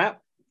 Cool, I'm out.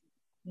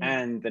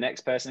 And the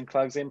next person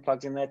plugs in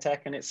their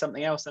tech, and it's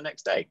something else the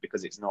next day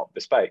because it's not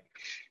bespoke.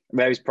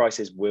 Those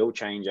prices will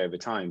change over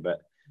time.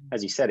 But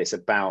as you said, it's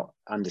about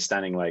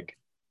understanding like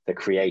the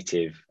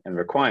creative and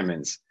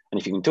requirements. And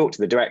if you can talk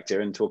to the director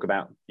and talk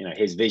about, you know,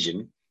 his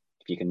vision,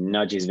 if you can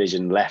nudge his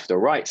vision left or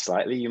right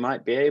slightly, you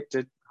might be able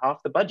to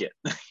half the budget,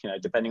 you know,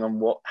 depending on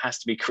what has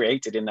to be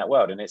created in that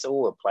world. And it's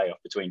all a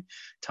playoff between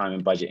time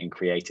and budget and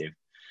creative.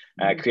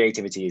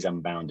 Creativity is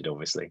unbounded,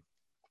 obviously.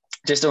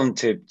 Just on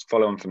to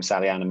follow on from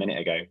Sally Ann a minute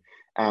ago,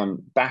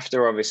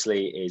 BAFTA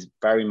obviously is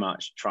very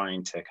much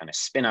trying to kind of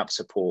spin up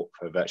support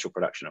for virtual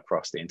production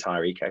across the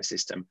entire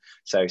ecosystem.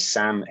 So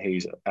Sam,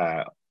 who's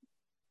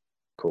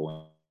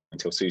cool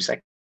until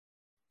Susek,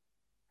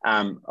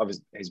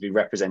 has been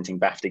representing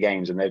BAFTA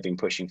Games, and they've been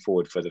pushing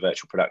forward for the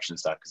virtual production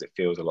stuff because it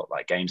feels a lot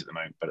like games at the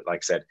moment. But like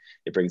I said,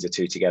 it brings the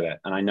two together.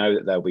 And I know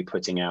that they'll be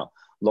putting out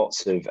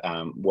lots of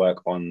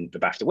work on the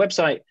BAFTA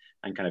website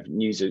and kind of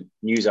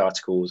news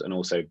articles, and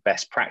also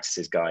best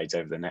practices guides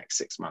over the next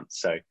 6 months.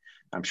 So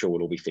I'm sure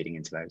we'll all be feeding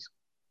into those.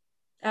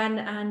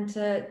 And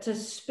to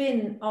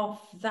spin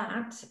off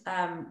that,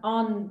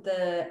 on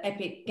the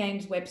Epic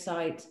Games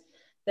website,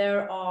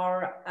 there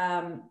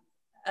are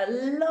a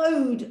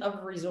load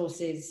of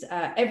resources,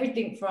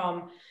 everything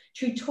from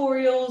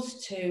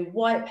tutorials to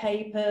white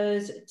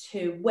papers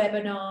to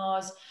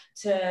webinars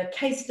to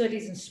case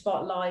studies and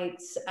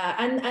spotlights,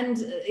 and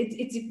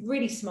it's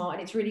really smart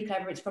and it's really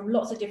clever. It's from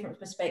lots of different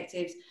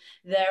perspectives.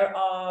 There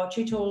are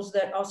tutorials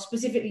that are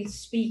specifically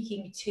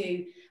speaking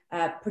to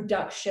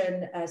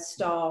production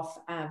staff,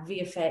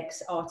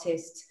 VFX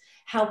artists,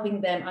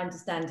 helping them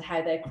understand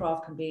how their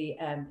craft can be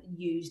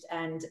used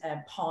and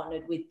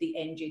partnered with the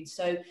engine.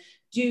 So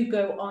do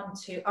go on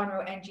to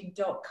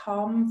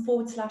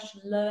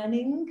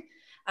unrealengine.com/learning.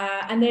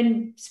 And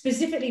then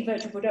specifically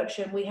virtual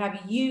production, we have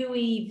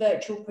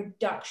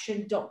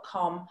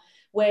uevirtualproduction.com,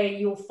 where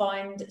you'll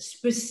find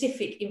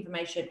specific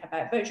information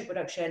about virtual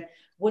production.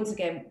 Once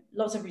again,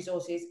 lots of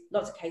resources,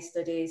 lots of case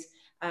studies,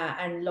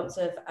 and lots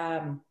of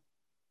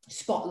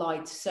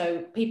spotlight.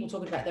 So people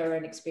talking about their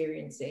own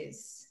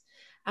experiences.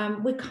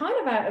 We're kind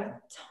of out of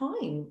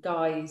time,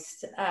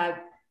 guys. I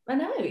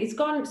know it's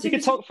gone. You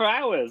could talk for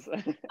hours.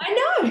 I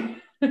know.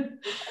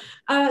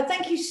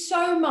 Thank you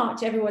so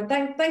much, everyone.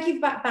 Thank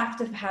you,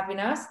 BAFTA, for having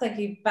us. Thank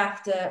you,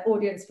 BAFTA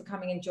audience, for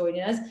coming and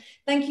joining us.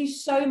 Thank you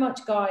so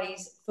much,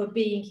 guys, for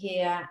being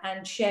here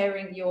and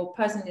sharing your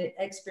personal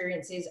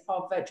experiences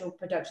of virtual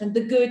production,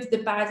 the good,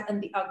 the bad, and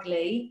the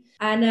ugly.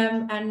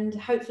 And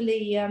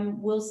hopefully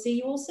we'll see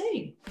you all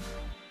soon.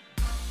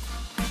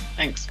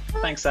 Thanks,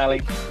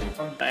 Sally.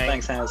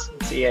 Thanks, Haz.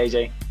 See you,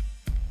 AJ.